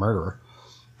rapist and a murderer.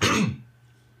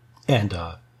 And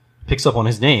picks up on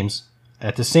his names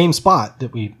at the same spot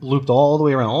that we looped all the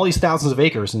way around, all these thousands of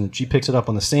acres, and she picks it up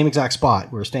on the same exact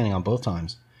spot we were standing on both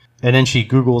times. And then she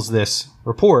Googles this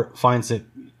report, finds that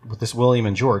this William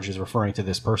and George is referring to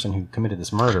this person who committed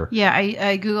this murder. Yeah,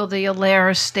 I Googled the Allaire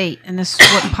estate, and this is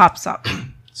what pops up.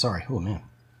 Sorry. Oh, man.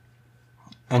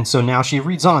 And so now she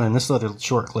reads on, and this other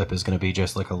short clip is going to be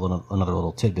just like another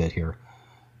little tidbit here.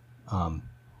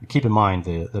 Keep in mind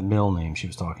the mill name she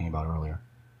was talking about earlier.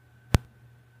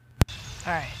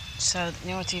 All right. So,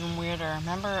 what's even weirder?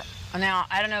 Remember, now,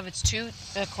 I don't know if it's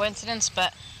a coincidence,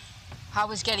 but I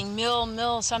was getting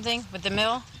mill something with the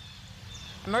mill.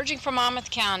 Emerging from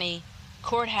Monmouth County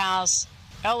Courthouse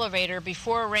elevator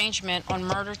before arraignment on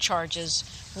murder charges,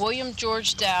 William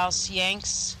George Dowse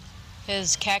yanks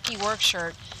his khaki work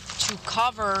shirt to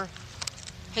cover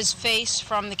his face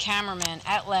from the cameraman.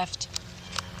 At left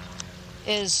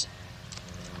is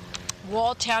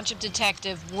Wall Township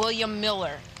Detective William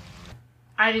Miller.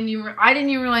 I didn't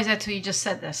even realize that till you just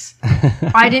said this.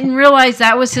 I didn't realize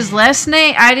that was his last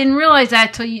name. I didn't realize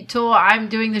that till I'm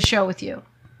doing the show with you.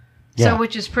 Yeah. So,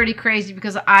 which is pretty crazy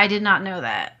because I did not know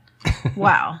that.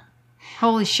 Wow.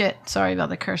 Holy shit. Sorry about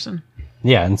the cursing.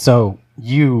 Yeah, and so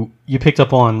you picked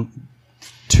up on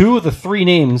two of the three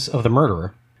names of the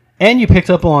murderer, and you picked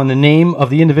up on the name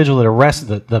of the individual that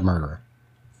arrested the murderer.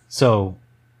 So,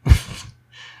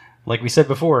 like we said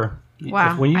before,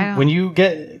 wow. when you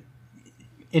get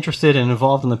interested and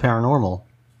involved in the paranormal,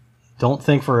 don't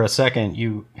think for a second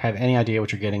you have any idea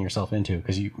what you're getting yourself into,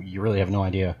 because you really have no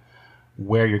idea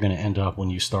where you're going to end up when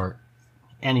you start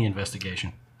any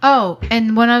investigation. Oh,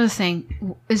 and one other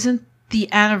thing, isn't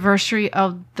the anniversary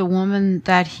of the woman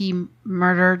that he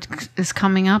murdered is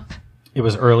coming up? It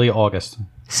was early August.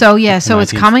 So yeah, so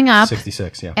it's coming up.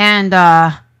 66, yeah. And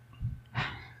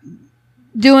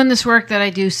doing this work that I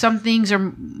do, some things are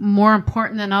more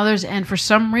important than others, and for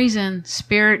some reason,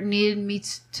 Spirit needed me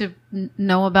to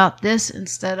know about this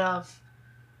instead of.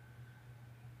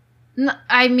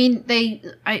 I mean,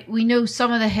 we know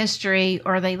some of the history,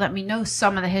 or they let me know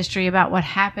some of the history about what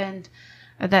happened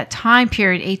at that time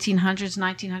period, 1800s,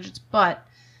 1900s, but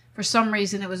for some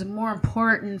reason it was more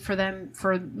important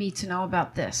for me to know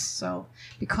about this. So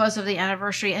because of the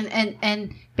anniversary,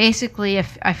 and basically,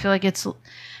 if I feel like it's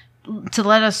to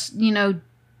let us,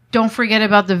 don't forget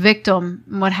about the victim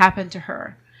and what happened to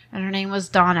her, and her name was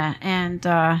Donna, and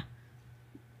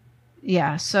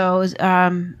yeah, so it was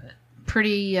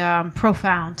pretty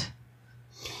profound.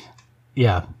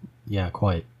 Yeah,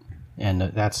 quite. And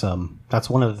that's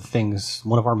one of the things,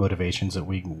 one of our motivations that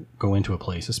we go into a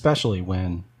place, especially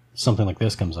when something like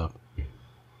this comes up,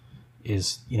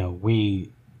 is we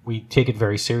take it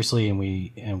very seriously,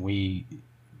 and we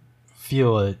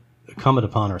feel it incumbent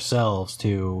upon ourselves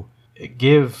to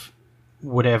give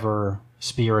whatever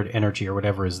spirit, energy, or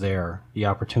whatever is there the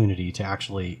opportunity to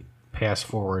actually pass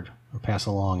forward or pass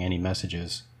along any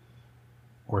messages,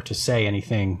 or to say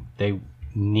anything they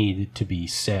need to be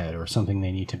said, or something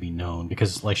they need to be known.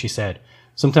 Because like she said,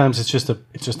 sometimes it's just a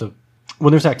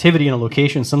when there's activity in a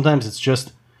location, sometimes it's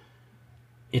just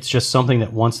something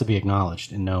that wants to be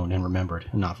acknowledged and known and remembered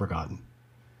and not forgotten.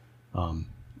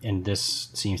 And this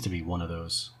seems to be one of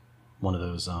those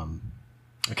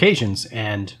occasions.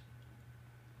 And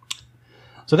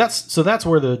so that's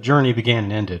where the journey began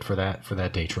and ended for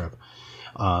that day trip.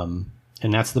 And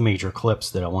that's the major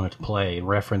clips that I wanted to play in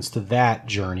reference to that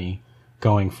journey,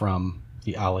 going from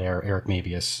the Allaire, Eric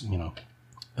Mabius,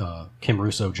 Kim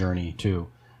Russo journey to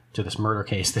this murder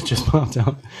case that just popped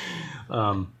up.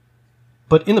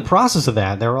 But in the process of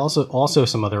that, there were also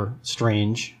some other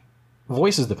strange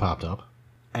voices that popped up.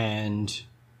 And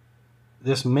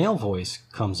this male voice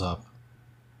comes up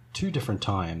 2 different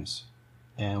times,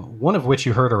 and one of which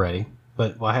you heard already,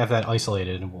 but I have that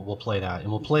isolated, and we'll play that. And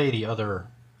we'll play the other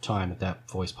time that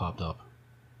voice popped up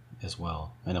as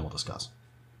well, and then we'll discuss.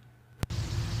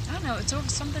 I don't know, it's over,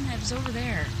 something that was over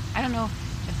there. I don't know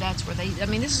if that's where I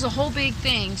mean, this is a whole big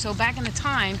thing, so back in the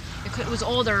time, it was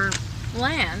older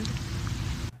land.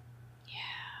 Yeah.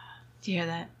 Do you hear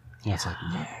that? Yeah, it's like,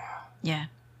 yeah. Yeah.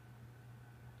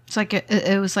 It's like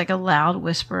it was like a loud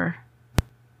whisper.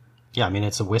 Yeah, I mean,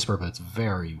 it's a whisper, but it's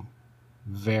very,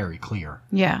 very clear.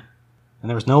 Yeah. And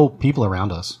there was no people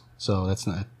around us, so it's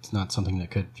not something that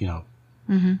could,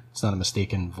 mm-hmm. It's not a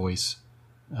mistaken voice.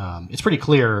 It's pretty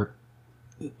clear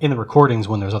in the recordings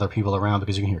when there's other people around,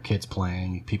 because you can hear kids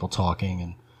playing, people talking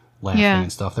and laughing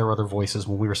and stuff. There were other voices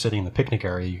when we were sitting in the picnic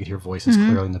area. You could hear voices mm-hmm.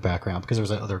 clearly in the background, because there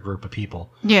was that other group of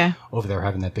people over there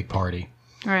having that big party.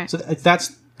 Right. So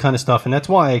that's kind of stuff, and that's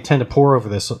why I tend to pour over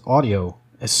this audio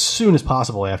as soon as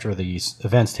possible after these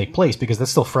events take place, because that's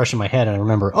still fresh in my head, and I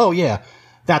remember, oh yeah,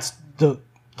 that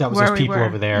was those people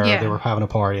over there. Yeah. They were having a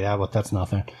party. That's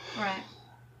nothing. Right.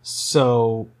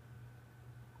 So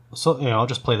I'll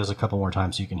just play those a couple more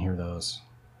times so you can hear those,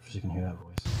 so you can hear that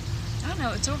voice. I don't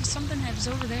know, it's over, something that was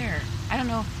over there. I don't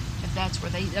know if that's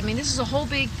where I mean, this is a whole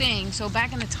big thing, so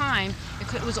back in the time,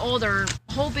 it was older.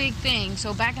 Whole big thing,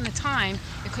 so back in the time,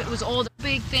 it was older.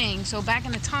 Big thing, so back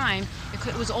in the time,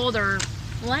 it was older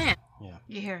land. Yeah.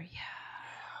 You hear,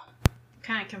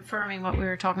 kind of confirming what we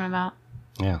were talking about.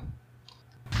 Yeah.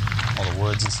 All the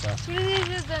woods and stuff.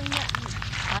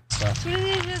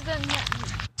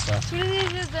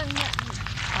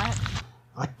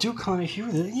 I do kind of hear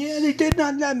that. Yeah, they did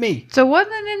not let me. So what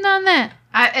did it on that?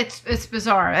 It's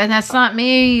bizarre, and that's not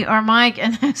me or Mike,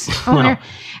 and that's owner,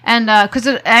 and because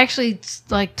it actually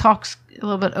like talks a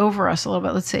little bit over us a little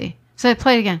bit. Let's see. So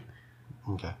play it again.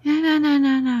 Okay.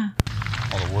 No.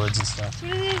 All the woods and stuff. Did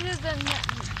you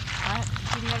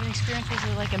have an experience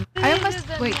with like a? I almost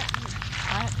wait.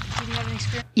 Did you have an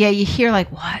experience? Yeah, you hear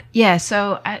like what? Yeah,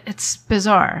 so it's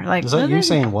bizarre. Like, is that you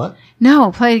saying what?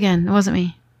 No, play it again. It wasn't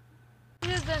me.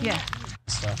 Yeah.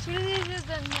 Stuff.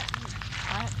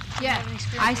 Yeah.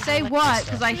 I say what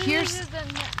because I hear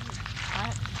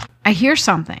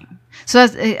something. So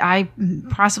I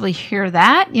possibly hear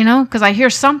that, because I hear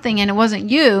something and it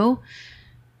wasn't you.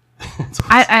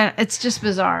 It's just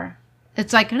bizarre.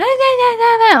 It's like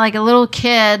like a little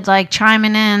kid like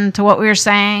chiming in to what we were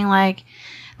saying. Like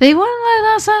they wouldn't let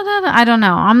us. I don't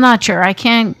know. I'm not sure. I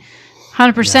can't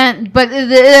 100%. But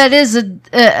it is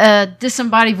a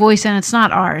disembodied voice and it's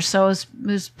not ours. So it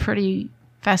was pretty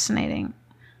fascinating.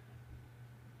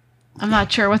 I'm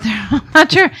not sure what they're. I'm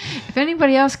not sure if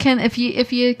anybody else can. If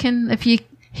you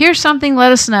hear something,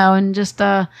 let us know and just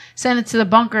send it to the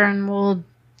bunker and we'll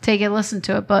take a listen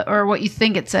to it. Or what you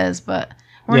think it says, but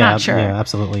we're not sure. Yeah,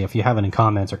 absolutely. If you have any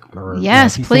comments or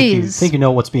yes, if you please. think you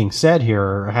know what's being said here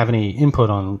or have any input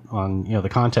on the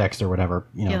context or whatever,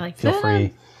 feel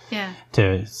free. Yeah.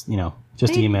 To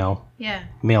just email. Yeah.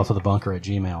 Mail to the bunker at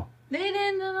Gmail. They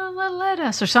didn't let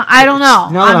us or something. I don't know.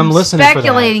 Now that I'm listening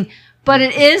speculating, for that. But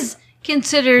it is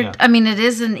considered. Yeah. I mean, it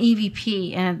is an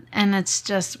EVP, and it's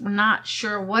just we're not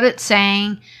sure what it's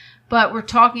saying. But we're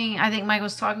talking. I think Mike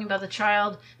was talking about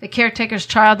the caretaker's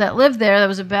child that lived there. That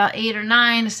was about 8 or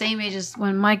 9, the same age as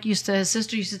when his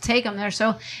sister used to take him there.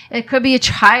 So it could be a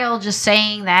child just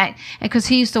saying that, because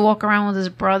he used to walk around with his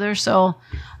brother. So.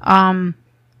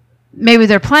 Maybe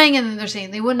they're playing and they're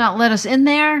saying they would not let us in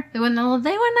there. They would not let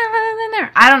us in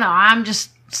there. I don't know. I'm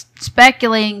just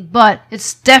speculating, but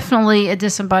it's definitely a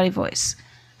disembodied voice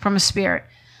from a spirit.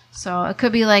 So it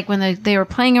could be like when they were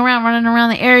playing around, running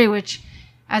around the area, which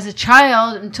as a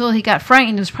child, until he got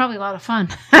frightened, it was probably a lot of fun.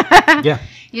 Yeah.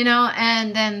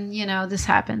 And then, this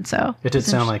happened. So it did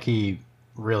sound like he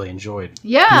really enjoyed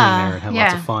being there and had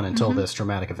lots of fun until this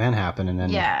dramatic event happened. And then,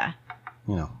 Yeah,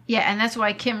 and that's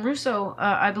why Kim Russo,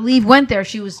 I believe, went there.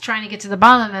 She was trying to get to the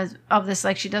bottom of this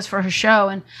like she does for her show.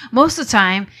 And most of the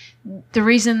time, the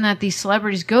reason that these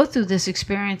celebrities go through this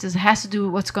experience is it has to do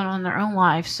with what's going on in their own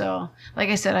life. So, like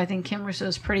I said, I think Kim Russo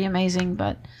is pretty amazing.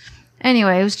 But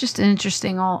anyway, it was just an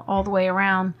interesting all the way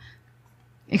around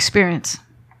experience.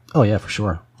 Oh, yeah, for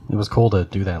sure. It was cool to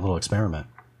do that little experiment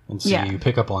and see you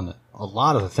pick up on a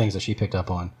lot of the things that she picked up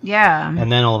on. Yeah.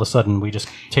 And then all of a sudden we just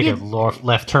take a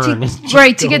left turn.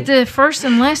 To get the first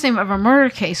and last name of a murder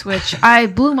case, which I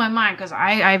blew my mind because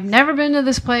I've never been to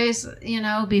this place,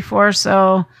 before.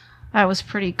 So that was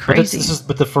pretty crazy.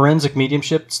 But the forensic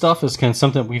mediumship stuff is kind of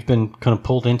something we've been kind of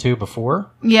pulled into before.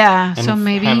 Yeah. And so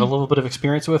maybe have a little bit of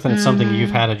experience with, and it's something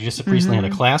you've had. You just recently had a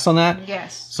class on that.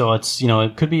 Yes. So it's,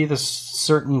 it could be this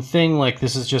certain thing, like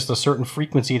this is just a certain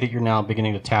frequency that you're now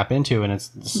beginning to tap into, and this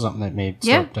is something that may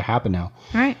start to happen now.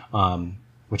 Right.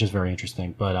 Which is very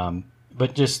interesting.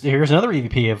 But just here's another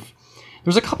EVP of,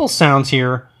 there's a couple sounds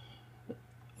here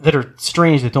that are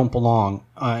strange that don't belong,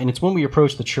 and it's when we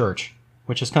approach the church,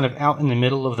 which is kind of out in the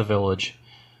middle of the village,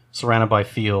 surrounded by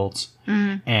fields.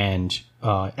 Mm-hmm. And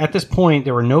at this point,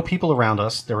 there were no people around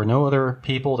us. There were no other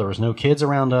people. There was no kids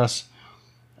around us.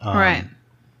 Right.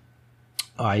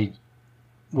 I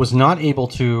was not able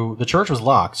to. The church was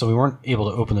locked, so we weren't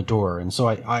able to open the door. And so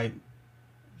I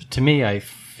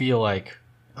feel like,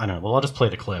 I don't know. Well, I'll just play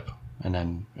the clip and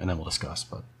then we'll discuss.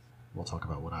 But we'll talk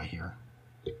about what I hear.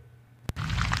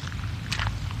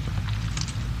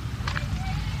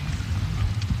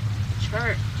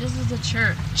 Church. This is the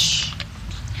church.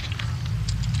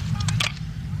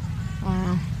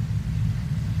 Wow.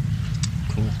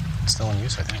 Cool. It's still in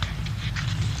use, I think.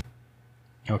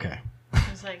 Okay.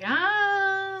 It's like,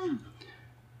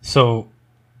 So,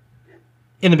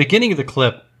 in the beginning of the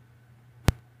clip,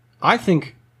 I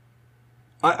think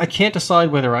I can't decide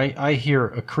whether I hear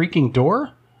a creaking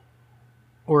door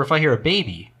or if I hear a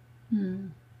baby.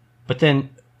 But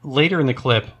then later in the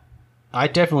clip, I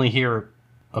definitely hear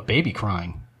a baby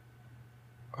crying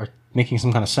or making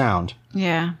some kind of sound.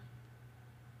 Yeah.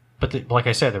 But like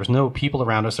I said, there was no people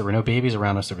around us. There were no babies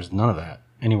around us. There was none of that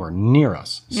anywhere near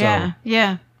us. So,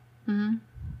 yeah. Mm-hmm.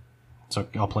 So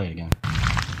I'll play it again.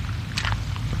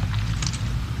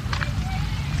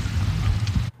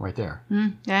 Right there.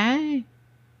 Hey.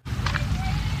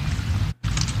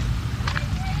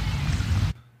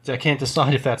 I can't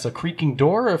decide if that's a creaking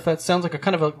door or if that sounds like a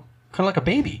kind of like a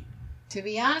baby. To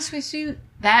be honest with you,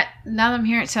 now that I'm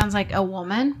hearing it sounds like a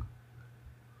woman.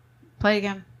 Play it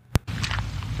again.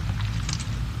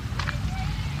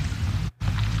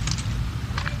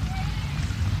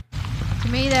 To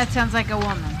me, that sounds like a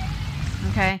woman.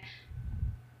 Okay?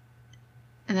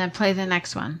 And then play the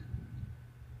next one.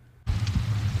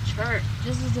 Church.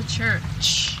 This is the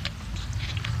church.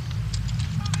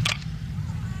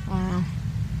 Wow.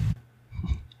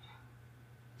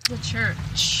 The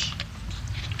church.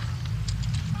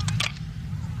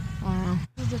 Wow.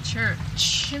 This is the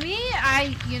church. To me,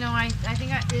 I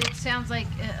think it sounds like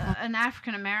an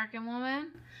African American woman.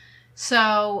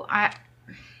 So I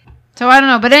don't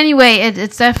know, but anyway,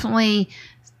 it's definitely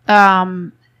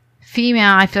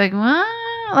female. I feel like, well,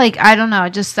 I don't know,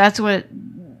 just that's what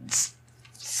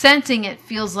sensing it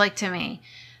feels like to me.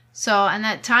 So in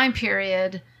that time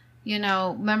period,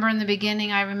 remember in the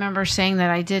beginning, I remember saying that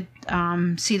I did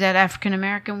see that African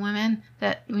American woman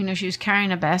that she was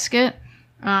carrying a basket.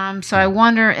 So I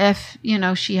wonder if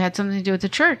she had something to do with the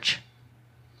church.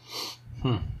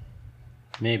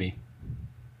 Maybe.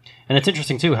 And it's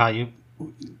interesting too how you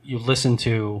listen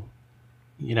to,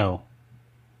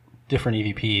 different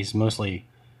EVPs, mostly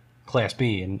Class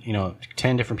B, and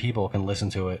 10 different people can listen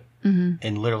to it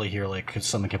and literally hear like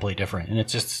something completely different. And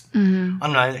it's just I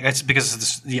don't know. It's because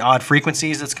of the odd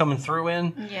frequencies that's coming through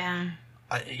in. Yeah.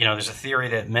 There's a theory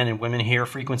that men and women hear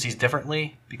frequencies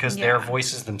differently because their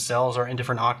voices themselves are in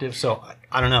different octaves. So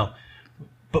I don't know.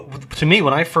 But to me,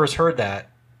 when I first heard that,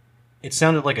 it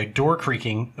sounded like a door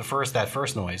creaking, that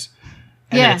first noise.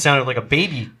 And then it sounded like a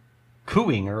baby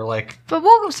cooing or like But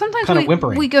sometimes kind of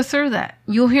whimpering. We go through that.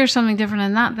 You'll hear something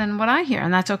different than what I hear,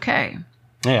 and that's okay.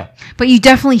 Yeah. But you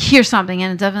definitely hear something,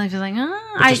 and it definitely feels like,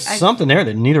 there's something there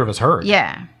that neither of us heard.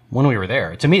 Yeah. When we were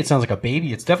there. To me, it sounds like a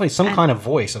baby. It's definitely some kind of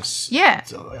voice of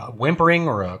a whimpering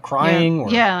or a crying or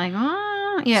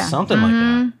something like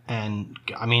that. And,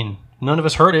 I mean, none of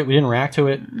us heard it. We didn't react to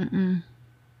it. Mm-mm.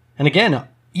 And again,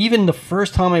 even the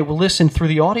first time I listened through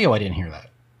the audio, I didn't hear that.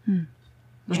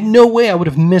 There's no way I would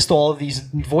have missed all of these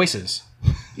voices.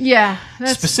 Yeah.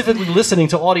 Specifically listening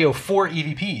to audio for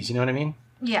EVPs, you know what I mean?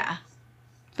 Yeah.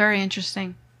 Very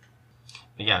interesting.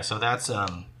 Yeah, so that's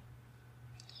so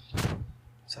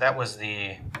that was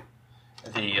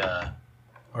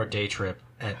our day trip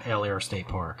at Allaire State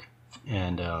Park.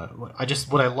 And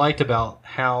what I liked about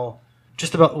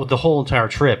the whole entire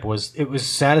trip was it was a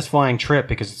satisfying trip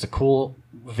because it's a cool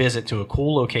visit to a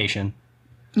cool location.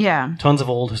 Yeah. Tons of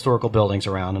old historical buildings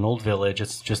around, an old village.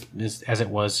 It's just as it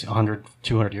was 100,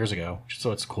 200 years ago.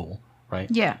 So it's cool, right?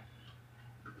 Yeah.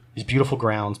 These beautiful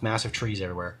grounds, massive trees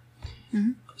everywhere.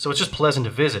 Mm-hmm. So it's just pleasant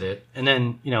to visit it. And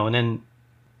then,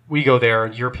 we go there,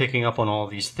 you're picking up on all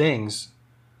these things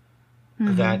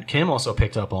that Kim also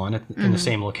picked up on in the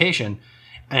same location.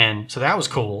 And so that was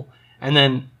cool. And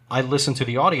then I listened to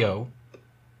the audio,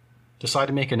 decided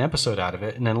to make an episode out of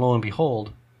it, and then lo and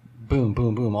behold, boom,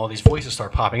 boom, boom, all these voices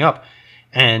start popping up.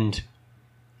 And,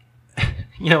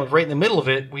 right in the middle of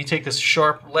it, we take this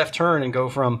sharp left turn and go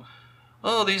from,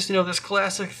 this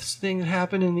classic thing that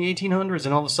happened in the 1800s,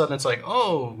 and all of a sudden it's like,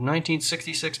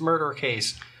 1966 murder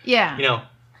case. Yeah.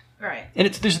 Right.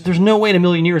 And there's no way in a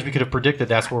million years we could have predicted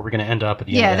that's where we're going to end up at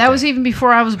the end of that that day. was even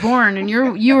before I was born, and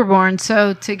you were born,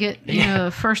 so to get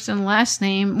first and last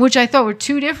name, which I thought were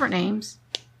two different names.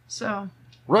 So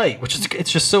right,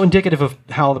 it's just so indicative of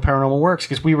how the paranormal works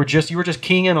because you were just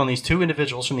keying in on these two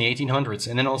individuals from the 1800s,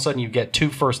 and then all of a sudden you get two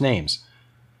first names.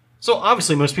 So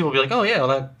obviously most people will be like, oh yeah,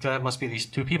 well, that must be these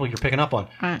two people you're picking up on.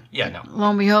 Right. Yeah, no. Lo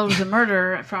and behold, it was a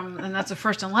murder and that's a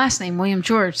first and last name, William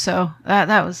George. So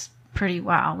that was pretty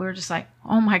wow. We were just like,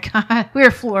 oh my God, we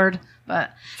were floored.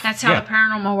 But that's how the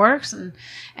paranormal works,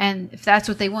 and if that's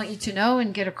what they want you to know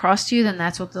and get across to you, then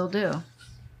that's what they'll do.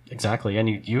 Exactly,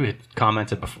 and you had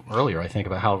commented earlier, I think,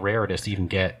 about how rare it is to even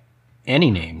get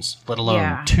any names, let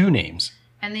alone two names.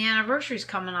 And the anniversary's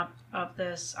coming up of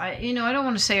this. I don't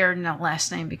want to say her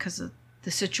last name because of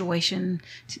the situation,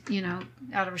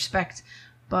 out of respect.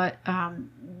 But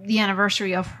the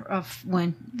anniversary of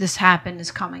when this happened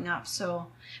is coming up, so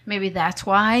maybe that's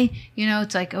why.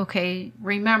 It's like, okay,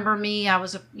 remember me? I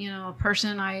was a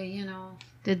person. I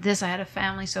did this. I had a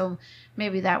family, so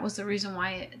maybe that was the reason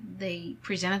why they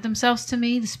presented themselves to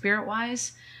me, the spirit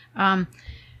wise.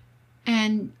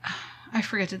 And I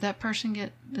forget, did that person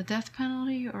get the death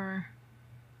penalty or?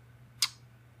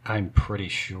 I'm pretty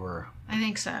sure. I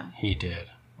think so. He did,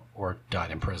 or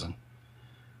died in prison.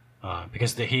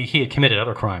 Because he had committed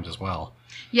other crimes as well.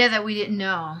 Yeah, that we didn't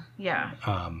know. Yeah.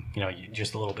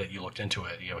 Just a little bit. You looked into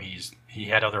it. He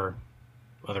had other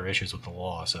issues with the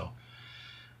law. So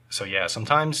yeah.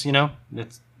 Sometimes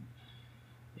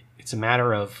it's a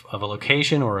matter of a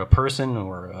location or a person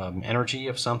or energy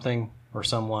of something or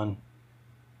someone.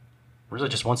 Really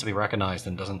just wants to be recognized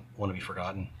and doesn't want to be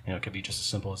forgotten. It could be just as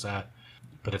simple as that.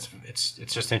 But it's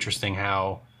just interesting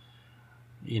how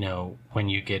when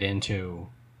you get into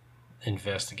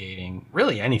investigating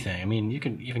really anything. I mean, you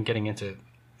can even getting into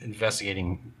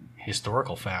investigating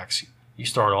historical facts. You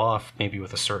start off maybe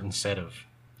with a certain set of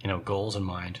goals in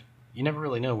mind. You never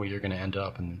really know where you're going to end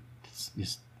up, and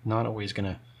it's not always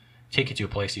going to take you to a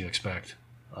place you expect.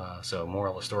 So,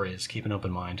 moral of the story is keep an open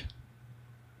mind,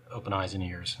 open eyes and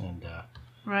ears, and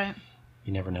right.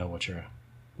 You never know what you're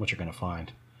going to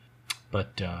find.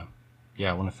 But I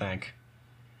want to thank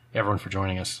everyone for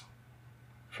joining us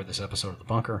for this episode of The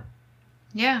Bunker.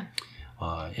 Yeah.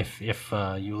 If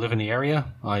you live in the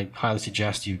area, I highly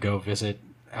suggest you go visit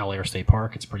Allaire State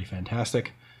Park. It's pretty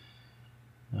fantastic.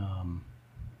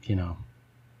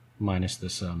 Minus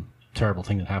this terrible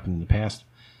thing that happened in the past.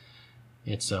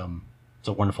 It's a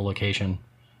wonderful location.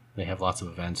 They have lots of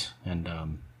events,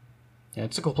 and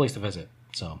it's a cool place to visit.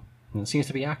 So And it seems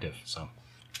to be active, so.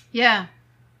 Yeah.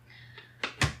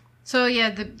 So yeah,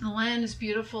 the land is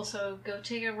beautiful. So go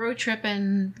take a road trip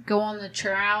and go on the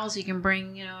trails. You can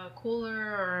bring, a cooler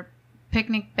or a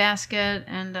picnic basket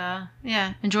and,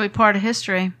 enjoy part of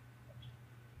history.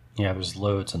 Yeah, there's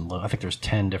loads and I think there's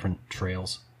 10 different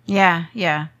trails. Yeah.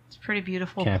 It's a pretty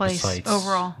beautiful Campus place sites.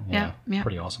 overall. Yeah, Yeah.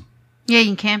 pretty awesome. Yeah, you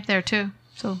can camp there too.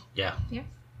 So Yeah. Yeah.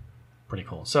 Pretty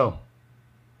cool. So,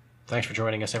 thanks for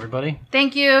joining us, everybody.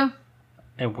 Thank you.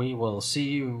 And we will see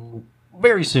you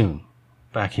very soon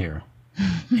back here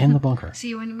in the bunker. See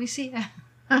you when we see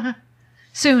you.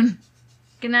 Soon.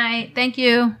 Good night. Thank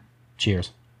you.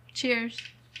 Cheers. Cheers.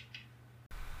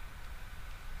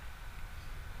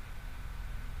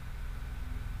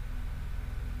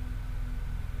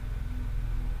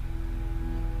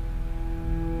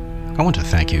 I want to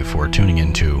thank you for tuning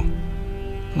into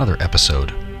another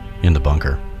episode in the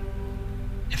bunker.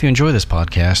 If you enjoy this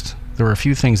podcast, there are a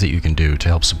few things that you can do to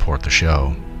help support the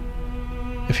show.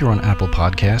 If you're on Apple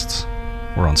Podcasts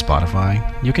or on Spotify,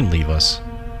 you can leave us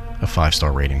a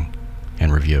 5-star rating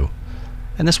and review,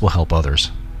 and this will help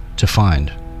others to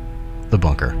find the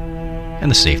bunker and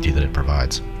the safety that it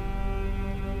provides.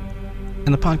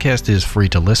 And the podcast is free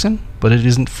to listen, but it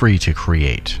isn't free to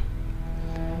create.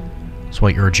 So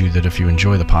I urge you that if you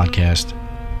enjoy the podcast,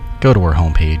 go to our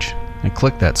homepage and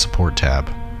click that support tab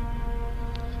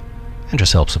and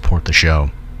just help support the show.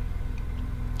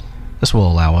 This will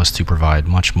allow us to provide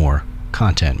much more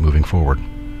content moving forward.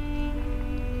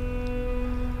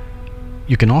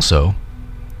 You can also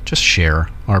just share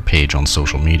our page on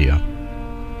social media.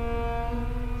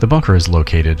 The Bunker is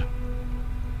located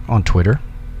on Twitter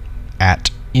at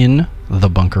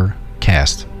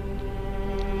InTheBunkerCast.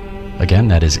 Again,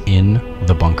 that is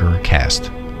InTheBunkerCast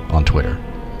on Twitter.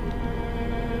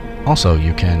 Also,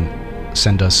 you can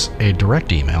send us a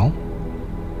direct email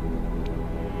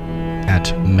at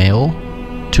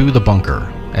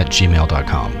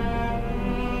mailtothebunker@gmail.com.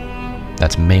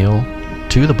 That's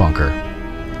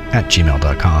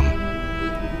mailtothebunker@gmail.com.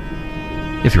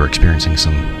 If you're experiencing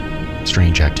some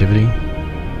strange activity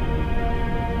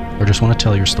or just want to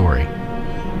tell your story,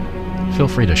 feel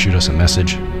free to shoot us a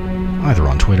message either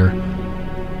on Twitter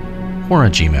or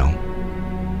on Gmail.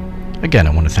 Again, I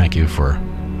want to thank you for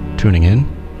tuning in,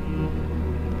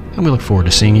 and we look forward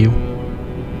to seeing you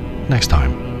next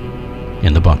time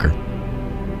in the bunker.